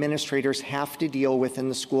school administrators have to deal with in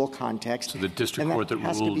the school context. So the district court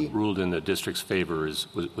that ruled in the district's favor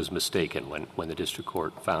was mistaken when the district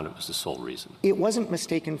court found it was the sole reason. It wasn't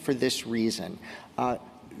mistaken for this reason.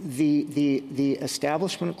 The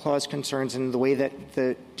Establishment Clause concerns and the way that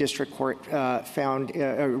the district court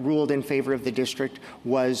ruled in favor of the district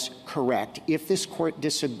was correct. If this court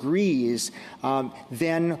disagrees,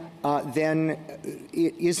 then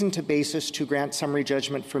it isn't a basis to grant summary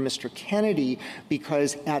judgment for Mr. Kennedy,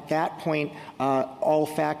 because at that point, all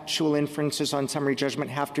factual inferences on summary judgment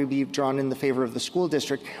have to be drawn in the favor of the school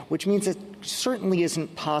district, which means it certainly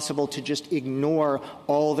isn't possible to just ignore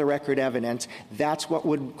all the record evidence. That's what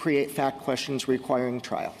would create fact questions requiring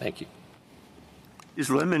trial. Thank you. Is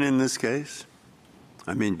Lemon in this case?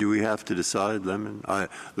 I mean, do we have to decide Lemon?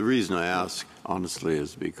 The reason I ask, honestly,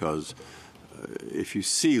 is because if you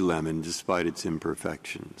see Lemon, despite its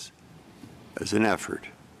imperfections, as an effort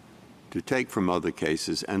to take from other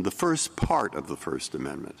cases, and the first part of the First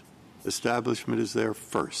Amendment, establishment is there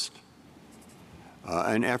first,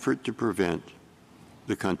 an effort to prevent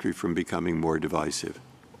the country from becoming more divisive,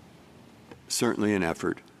 certainly an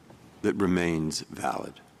effort that remains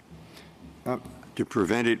valid. To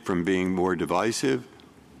prevent it from being more divisive,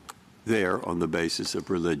 there on the basis of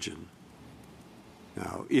religion.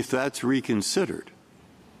 Now, if that's reconsidered,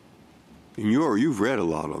 and you've read a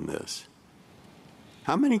lot on this,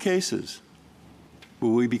 how many cases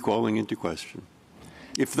will we be calling into question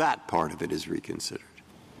if that part of it is reconsidered?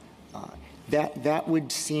 that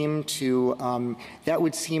would seem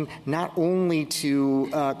not only to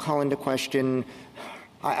call into question.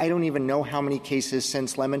 I don't even know how many cases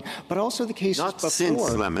since Lemon, but also the cases Not before.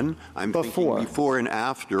 since Lemon. I'm thinking before and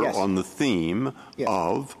after on the theme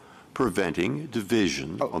of preventing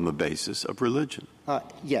division on the basis of religion.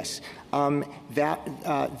 Yes,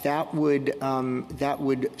 that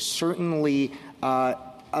would certainly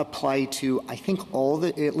apply to, I think,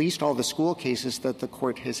 at least all the school cases that the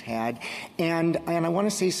court has had, and I want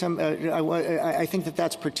to say I think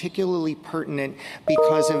that's particularly pertinent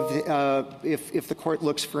because of if the court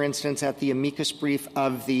looks, for instance, at the amicus brief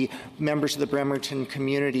of the members of the Bremerton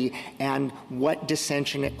community and what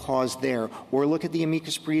dissension it caused there, or look at the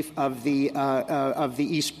amicus brief of the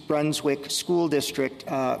East Brunswick School District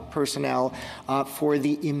personnel for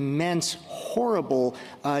the immense, horrible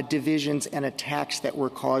divisions and attacks that were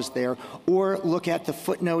caused there, or look at the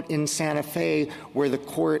footnote in Santa Fe where the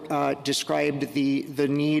court described the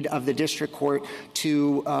need of the district court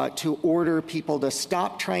to order people to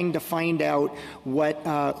stop trying to find out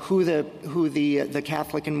who the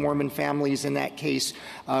Catholic and Mormon families in that case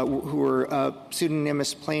who were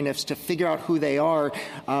pseudonymous plaintiffs, to figure out who they are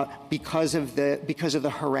because of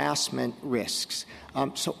the harassment risks.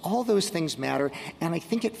 So all those things matter, and I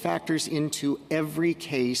think it factors into every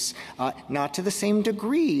case, not to the same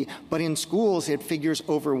degree, but in schools it figures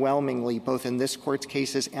overwhelmingly, both in this court's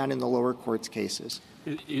cases and in the lower court's cases.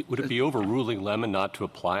 Would it be overruling Lemon not to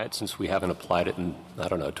apply it, since we haven't applied it in,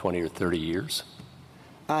 20 or 30 years?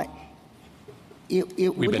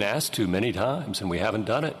 We've been asked to many times, and we haven't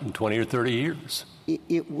done it in 20 or 30 years.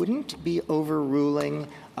 It wouldn't be overruling.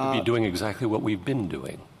 We'd be doing exactly what we've been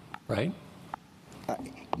doing, right?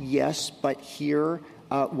 Yes, but here,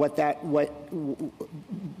 what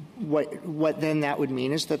then that would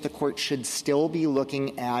mean is that the court should still be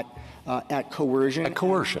looking at coercion. At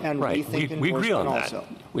coercion, and right. We agree on that. Also.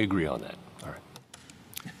 We agree on that. All right.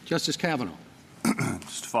 Justice Kavanaugh.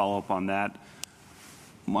 Just to follow up on that,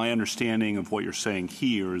 my understanding of what you're saying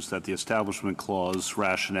here is that the Establishment Clause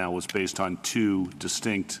rationale was based on two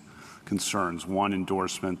distinct concerns: one,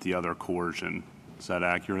 endorsement; the other, coercion. Is that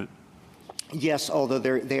accurate? Yes, although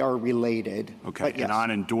they are related. Okay. But yes. And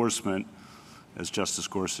on endorsement, as Justice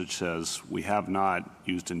Gorsuch says, we have not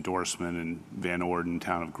used endorsement in Van Orden,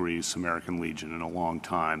 Town of Greece, American Legion in a long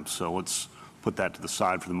time. So let's put that to the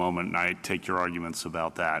side for the moment, and I take your arguments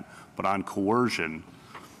about that. But on coercion,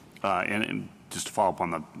 and just to follow up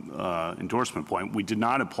on the endorsement point, we did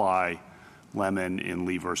not apply Lemon in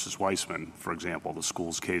Lee versus Weissman, for example, the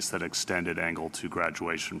school's case that extended Engel to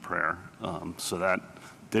graduation prayer. So that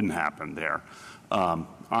didn't happen there.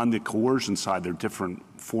 On the coercion side, there are different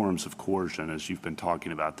forms of coercion, as you've been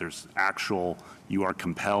talking about. There's actual, you are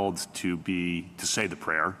compelled to say the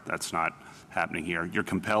prayer. That's not happening here. You're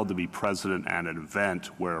compelled to be present at an event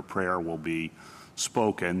where a prayer will be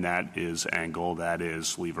spoken. That is Engel. That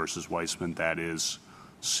is Lee versus Weissman. That is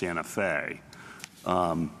Santa Fe.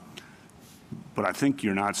 But I think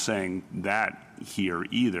you're not saying that here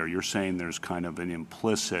either. You're saying there's kind of an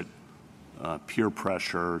implicit peer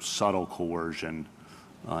pressure, subtle coercion,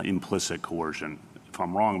 implicit coercion. If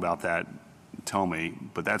I'm wrong about that, tell me.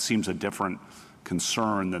 But that seems a different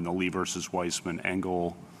concern than the Lee versus Weissman,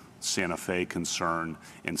 Engel, Santa Fe concern,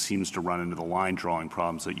 and seems to run into the line drawing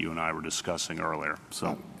problems that you and I were discussing earlier.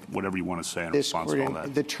 So whatever you want to say in response to all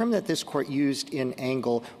that. The term that this court used in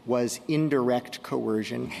Engel was indirect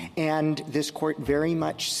coercion, and this court very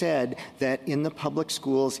much said that in the public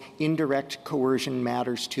schools, indirect coercion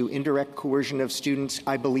matters too. Indirect coercion of students,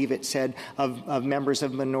 I believe it said, of members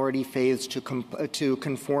of minority faiths to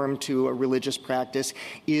conform to a religious practice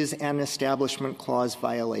is an Establishment Clause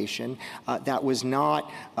violation. That was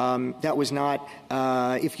not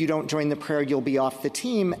if you don't join the prayer, you'll be off the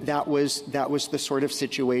team. That was the sort of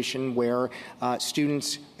situation where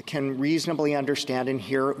students can reasonably understand, and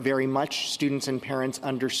here very much students and parents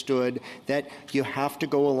understood that you have to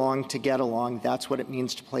go along to get along. That's what it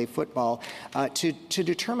means to play football. To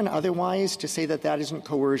determine otherwise, to say that isn't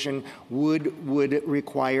coercion would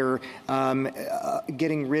require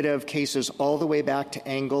getting rid of cases all the way back to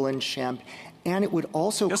Engel and Schempp. And it would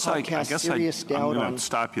also cast serious doubt on... I'm going to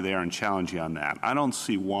stop you there and challenge you on that. I don't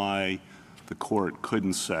see why the court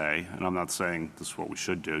couldn't say, and I'm not saying this is what we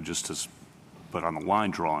should do, but on the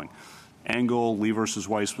line drawing, Engel, Lee versus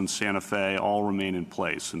Weissman, Santa Fe all remain in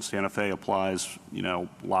place. And Santa Fe applies,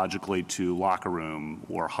 logically to locker room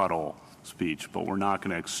or huddle speech, but we're not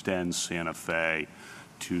going to extend Santa Fe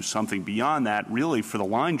to something beyond that, really, for the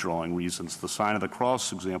line drawing reasons. The sign of the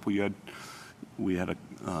cross example, we had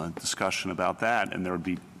a discussion about that, and there would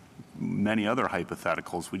be many other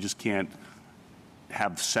hypotheticals. We just can't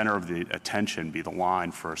have center of the attention be the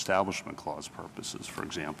line for Establishment Clause purposes, for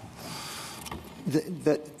example?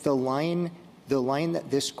 The line that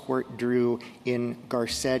this court drew in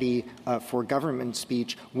Garcetti for government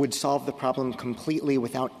speech would solve the problem completely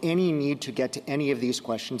without any need to get to any of these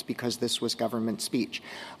questions because this was government speech.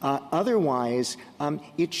 Otherwise,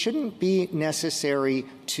 it shouldn't be necessary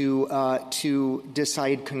to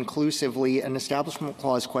decide conclusively an Establishment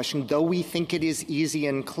Clause question, though we think it is easy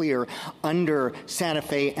and clear under Santa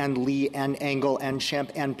Fe and Lee and Engel and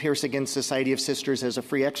Schempp and Pierce against Society of Sisters as a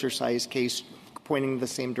free exercise case pointing in the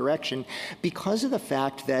same direction, because of the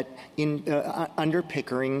fact that under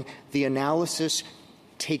Pickering, the analysis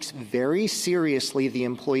takes very seriously the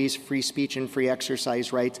employee's free speech and free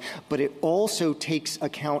exercise rights, but it also takes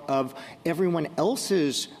account of everyone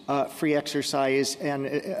else's free exercise and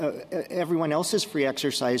everyone else's free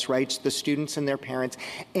exercise rights, the students and their parents,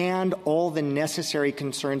 and all the necessary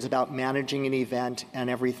concerns about managing an event and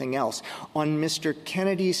everything else. On Mr.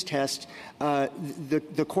 Kennedy's test,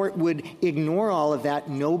 the court would ignore all of that.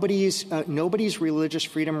 Nobody's religious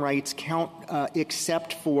freedom rights count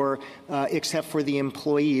except for the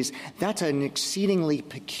employees. That's an exceedingly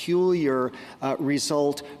peculiar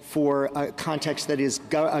result for a context that is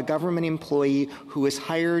a government employee who is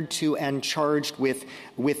hired to and charged with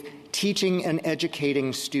teaching and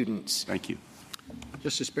educating students. Thank you.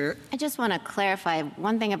 Justice Barrett? I just want to clarify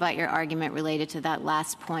one thing about your argument related to that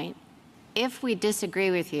last point. If we disagree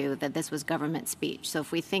with you that this was government speech, so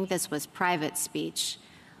if we think this was private speech,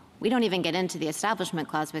 we don't even get into the Establishment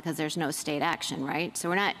Clause because there's no state action, right? So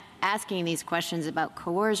we're not asking these questions about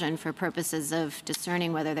coercion for purposes of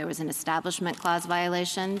discerning whether there was an Establishment Clause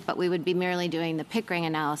violation, but we would be merely doing the Pickering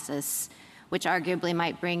analysis, which arguably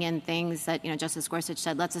might bring in things that, Justice Gorsuch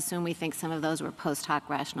said, let's assume we think some of those were post hoc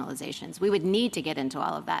rationalizations. We would need to get into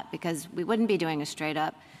all of that because we wouldn't be doing a straight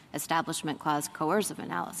up Establishment Clause coercive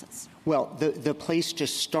analysis. Well, the place to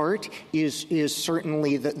start is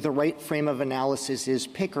certainly the right frame of analysis is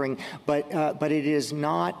Pickering, but it is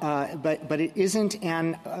not. But it isn't,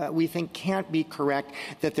 and we think can't be correct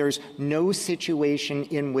that there's no situation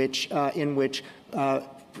in which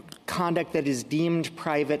conduct that is deemed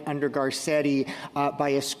private under Garcetti by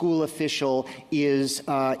a school official is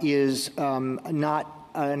not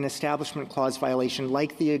an Establishment Clause violation,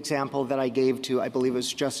 like the example that I gave to, I believe it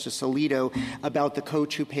was Justice Alito, about the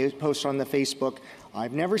coach who posts on the Facebook,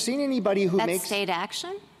 I've never seen anybody who makes... That's state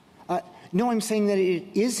action? No, I'm saying that it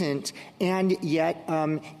isn't, and yet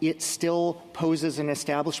it still poses an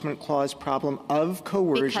Establishment Clause problem of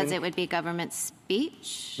coercion. Because it would be government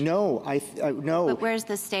speech? No, no. But where's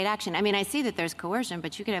the state action? I mean, I see that there's coercion,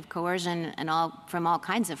 but you could have coercion from all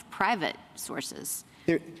kinds of private sources.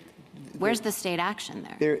 Where's the state action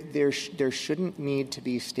there? There shouldn't need to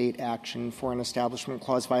be state action for an Establishment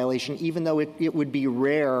Clause violation, even though it would be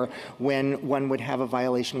rare when one would have a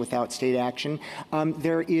violation without state action.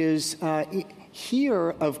 There is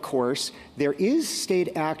here, of course, there is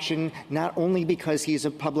state action not only because he's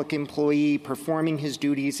a public employee performing his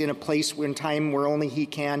duties in a place in time where only he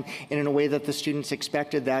can and in a way that the students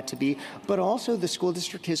expected that to be, but also the school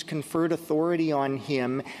district has conferred authority on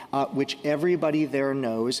him, which everybody there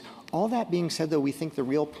knows. All that being said, though, we think the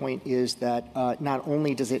real point is that not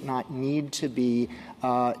only does it not need to be,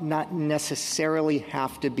 not necessarily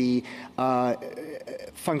have to be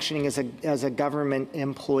functioning as a government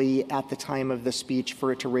employee at the time of the speech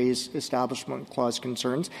for it to raise Establishment Clause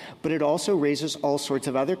concerns, but it also raises all sorts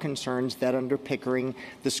of other concerns that under Pickering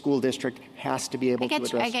the school district has to be able to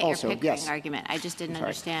address. I get also, your Pickering yes. argument. I just didn't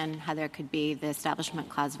understand how there could be the Establishment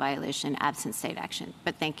Clause violation absent state action.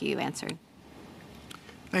 But thank you, you answered.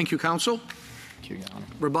 Thank you, counsel. Thank you, Your Honor.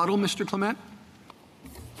 Rebuttal, Mr. Clement?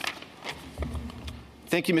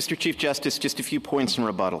 Thank you, Mr. Chief Justice. Just a few points in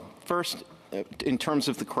rebuttal. First, in terms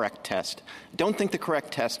of the correct test, don't think the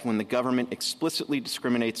correct test when the government explicitly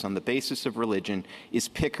discriminates on the basis of religion is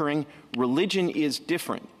Pickering. Religion is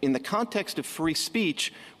different. In the context of free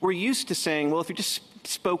speech, we're used to saying, well, if you just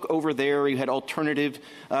spoke over there, you had alternative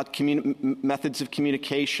methods of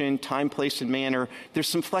communication, time, place, and manner, there's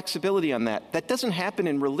some flexibility on that. That doesn't happen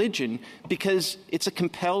in religion because it's a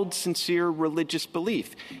compelled, sincere religious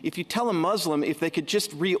belief. If you tell a Muslim if they could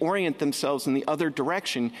just reorient themselves in the other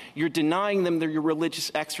direction, you're denying them their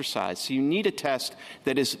religious exercise. So you need a test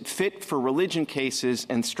that is fit for religion cases,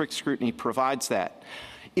 and strict scrutiny provides that.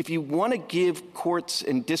 If you want to give courts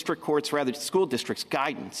and district courts, rather school districts,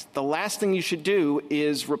 guidance, the last thing you should do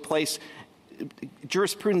is replace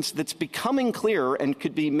jurisprudence that's becoming clearer and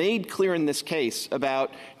could be made clear in this case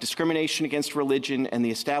about discrimination against religion and the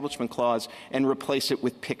Establishment Clause and replace it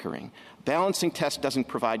with Pickering. Balancing test doesn't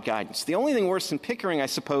provide guidance. The only thing worse than Pickering, I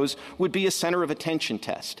suppose, would be a center of attention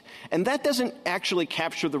test. And that doesn't actually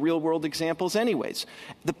capture the real-world examples anyways.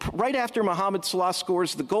 Right after Mohamed Salah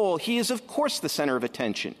scores the goal, he is, of course, the center of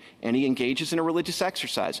attention, and he engages in a religious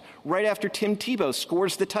exercise. Right after Tim Tebow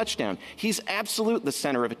scores the touchdown, he's absolute the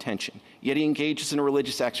center of attention, yet he engages in a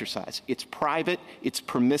religious exercise. It's private, it's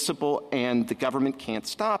permissible, and the government can't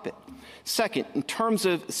stop it. Second, in terms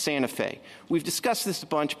of Santa Fe, we've discussed this a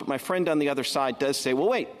bunch, but my friend on the other side does say, well,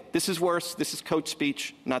 wait, this is worse. This is coach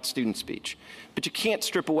speech, not student speech. But you can't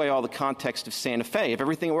strip away all the context of Santa Fe. If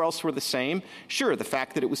everything else were the same, sure, the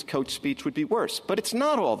fact that it was coach speech would be worse. But it's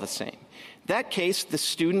not all the same. That case, the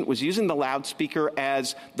student was using the loudspeaker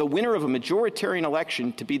as the winner of a majoritarian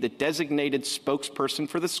election to be the designated spokesperson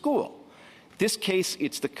for the school. This case,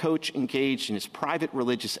 it's the coach engaged in his private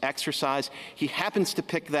religious exercise. He happens to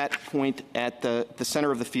pick that point at the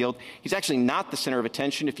center of the field. He's actually not the center of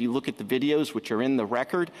attention if you look at the videos, which are in the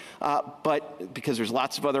record, but because there's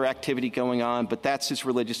lots of other activity going on, but that's his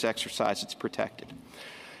religious exercise. It's protected.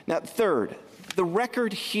 Now, third, the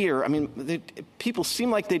record here, I mean, people seem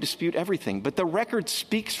like they dispute everything, but the record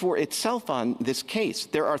speaks for itself on this case.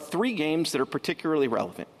 There are 3 games that are particularly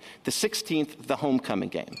relevant. The 16th, the homecoming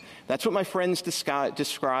game. That's what my friends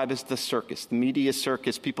describe as the circus, the media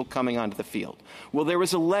circus, people coming onto the field. Well, there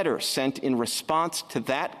was a letter sent in response to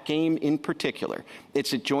that game in particular.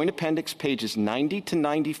 It's at Joint Appendix pages 90 to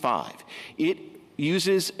 95. It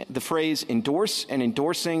uses the phrase endorse and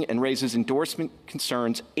endorsing and raises endorsement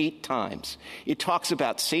concerns 8 times. It talks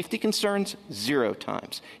about safety concerns 0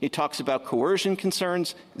 times. It talks about coercion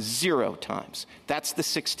concerns 0 times. That's the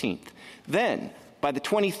 16th. Then, by the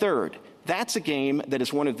 23rd, that's a game that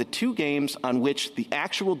is one of the 2 games on which the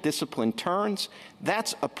actual discipline turns.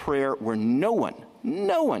 That's a prayer where no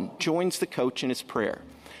one joins the coach in his prayer.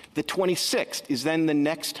 The 26th is then the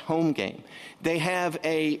next home game. They have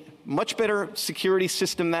a much better security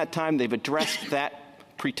system that time. They've addressed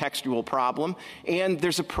that pretextual problem, and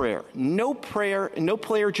there's a prayer. No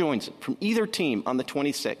player joins it from either team on the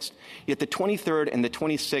 26th. Yet the 23rd and the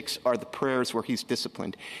 26th are the prayers where he's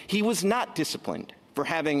disciplined. He was not disciplined for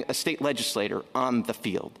having a state legislator on the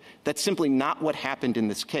field. That's simply not what happened in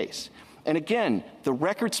this case. And again, the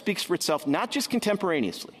record speaks for itself, not just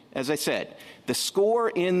contemporaneously. As I said, the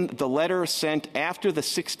score in the letter sent after the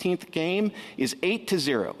 16th game is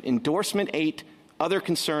 8-0. Endorsement 8, other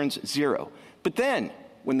concerns 0. But then,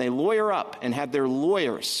 when they lawyer up and have their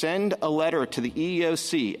lawyer send a letter to the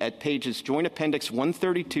EEOC at pages Joint Appendix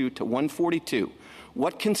 132 to 142,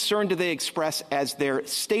 what concern do they express as their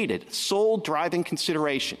stated sole driving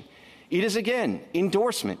consideration? It is, again,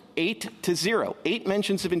 endorsement, 8-0. 8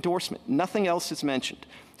 mentions of endorsement. Nothing else is mentioned.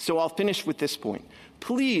 So I'll finish with this point.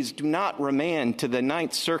 Please do not remand to the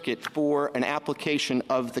Ninth Circuit for an application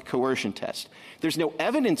of the coercion test. There's no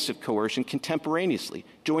evidence of coercion contemporaneously.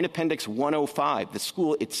 Joint Appendix 105, the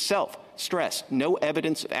school itself stressed no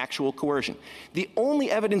evidence of actual coercion. The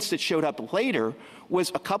only evidence that showed up later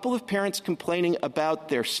was a couple of parents complaining about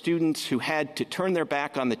their students who had to turn their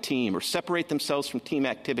back on the team or separate themselves from team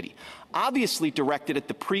activity, obviously directed at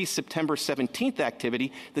the pre-September 17th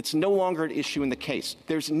activity that's no longer at issue in the case.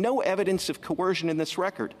 There's no evidence of coercion in this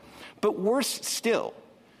record. But worse still,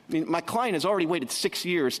 I mean, my client has already waited 6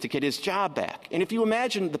 years to get his job back. And if you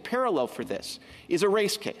imagine the parallel for this is a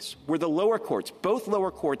race case where the lower courts, both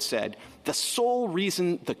lower courts said the sole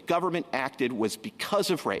reason the government acted was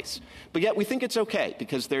because of race. But yet we think it's okay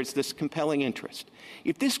because there's this compelling interest.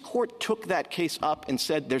 If this court took that case up and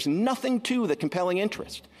said there's nothing to the compelling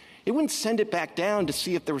interest, it wouldn't send it back down to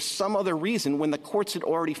see if there was some other reason when the courts had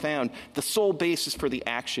already found the sole basis for the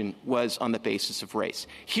action was on the basis of race.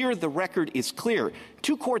 Here, the record is clear.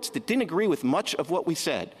 2 courts that didn't agree with much of what we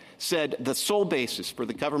said the sole basis for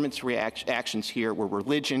the government's actions here were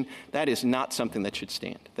religion. That is not something that should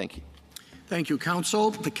stand. Thank you. Thank you,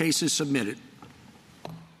 counsel. The case is submitted.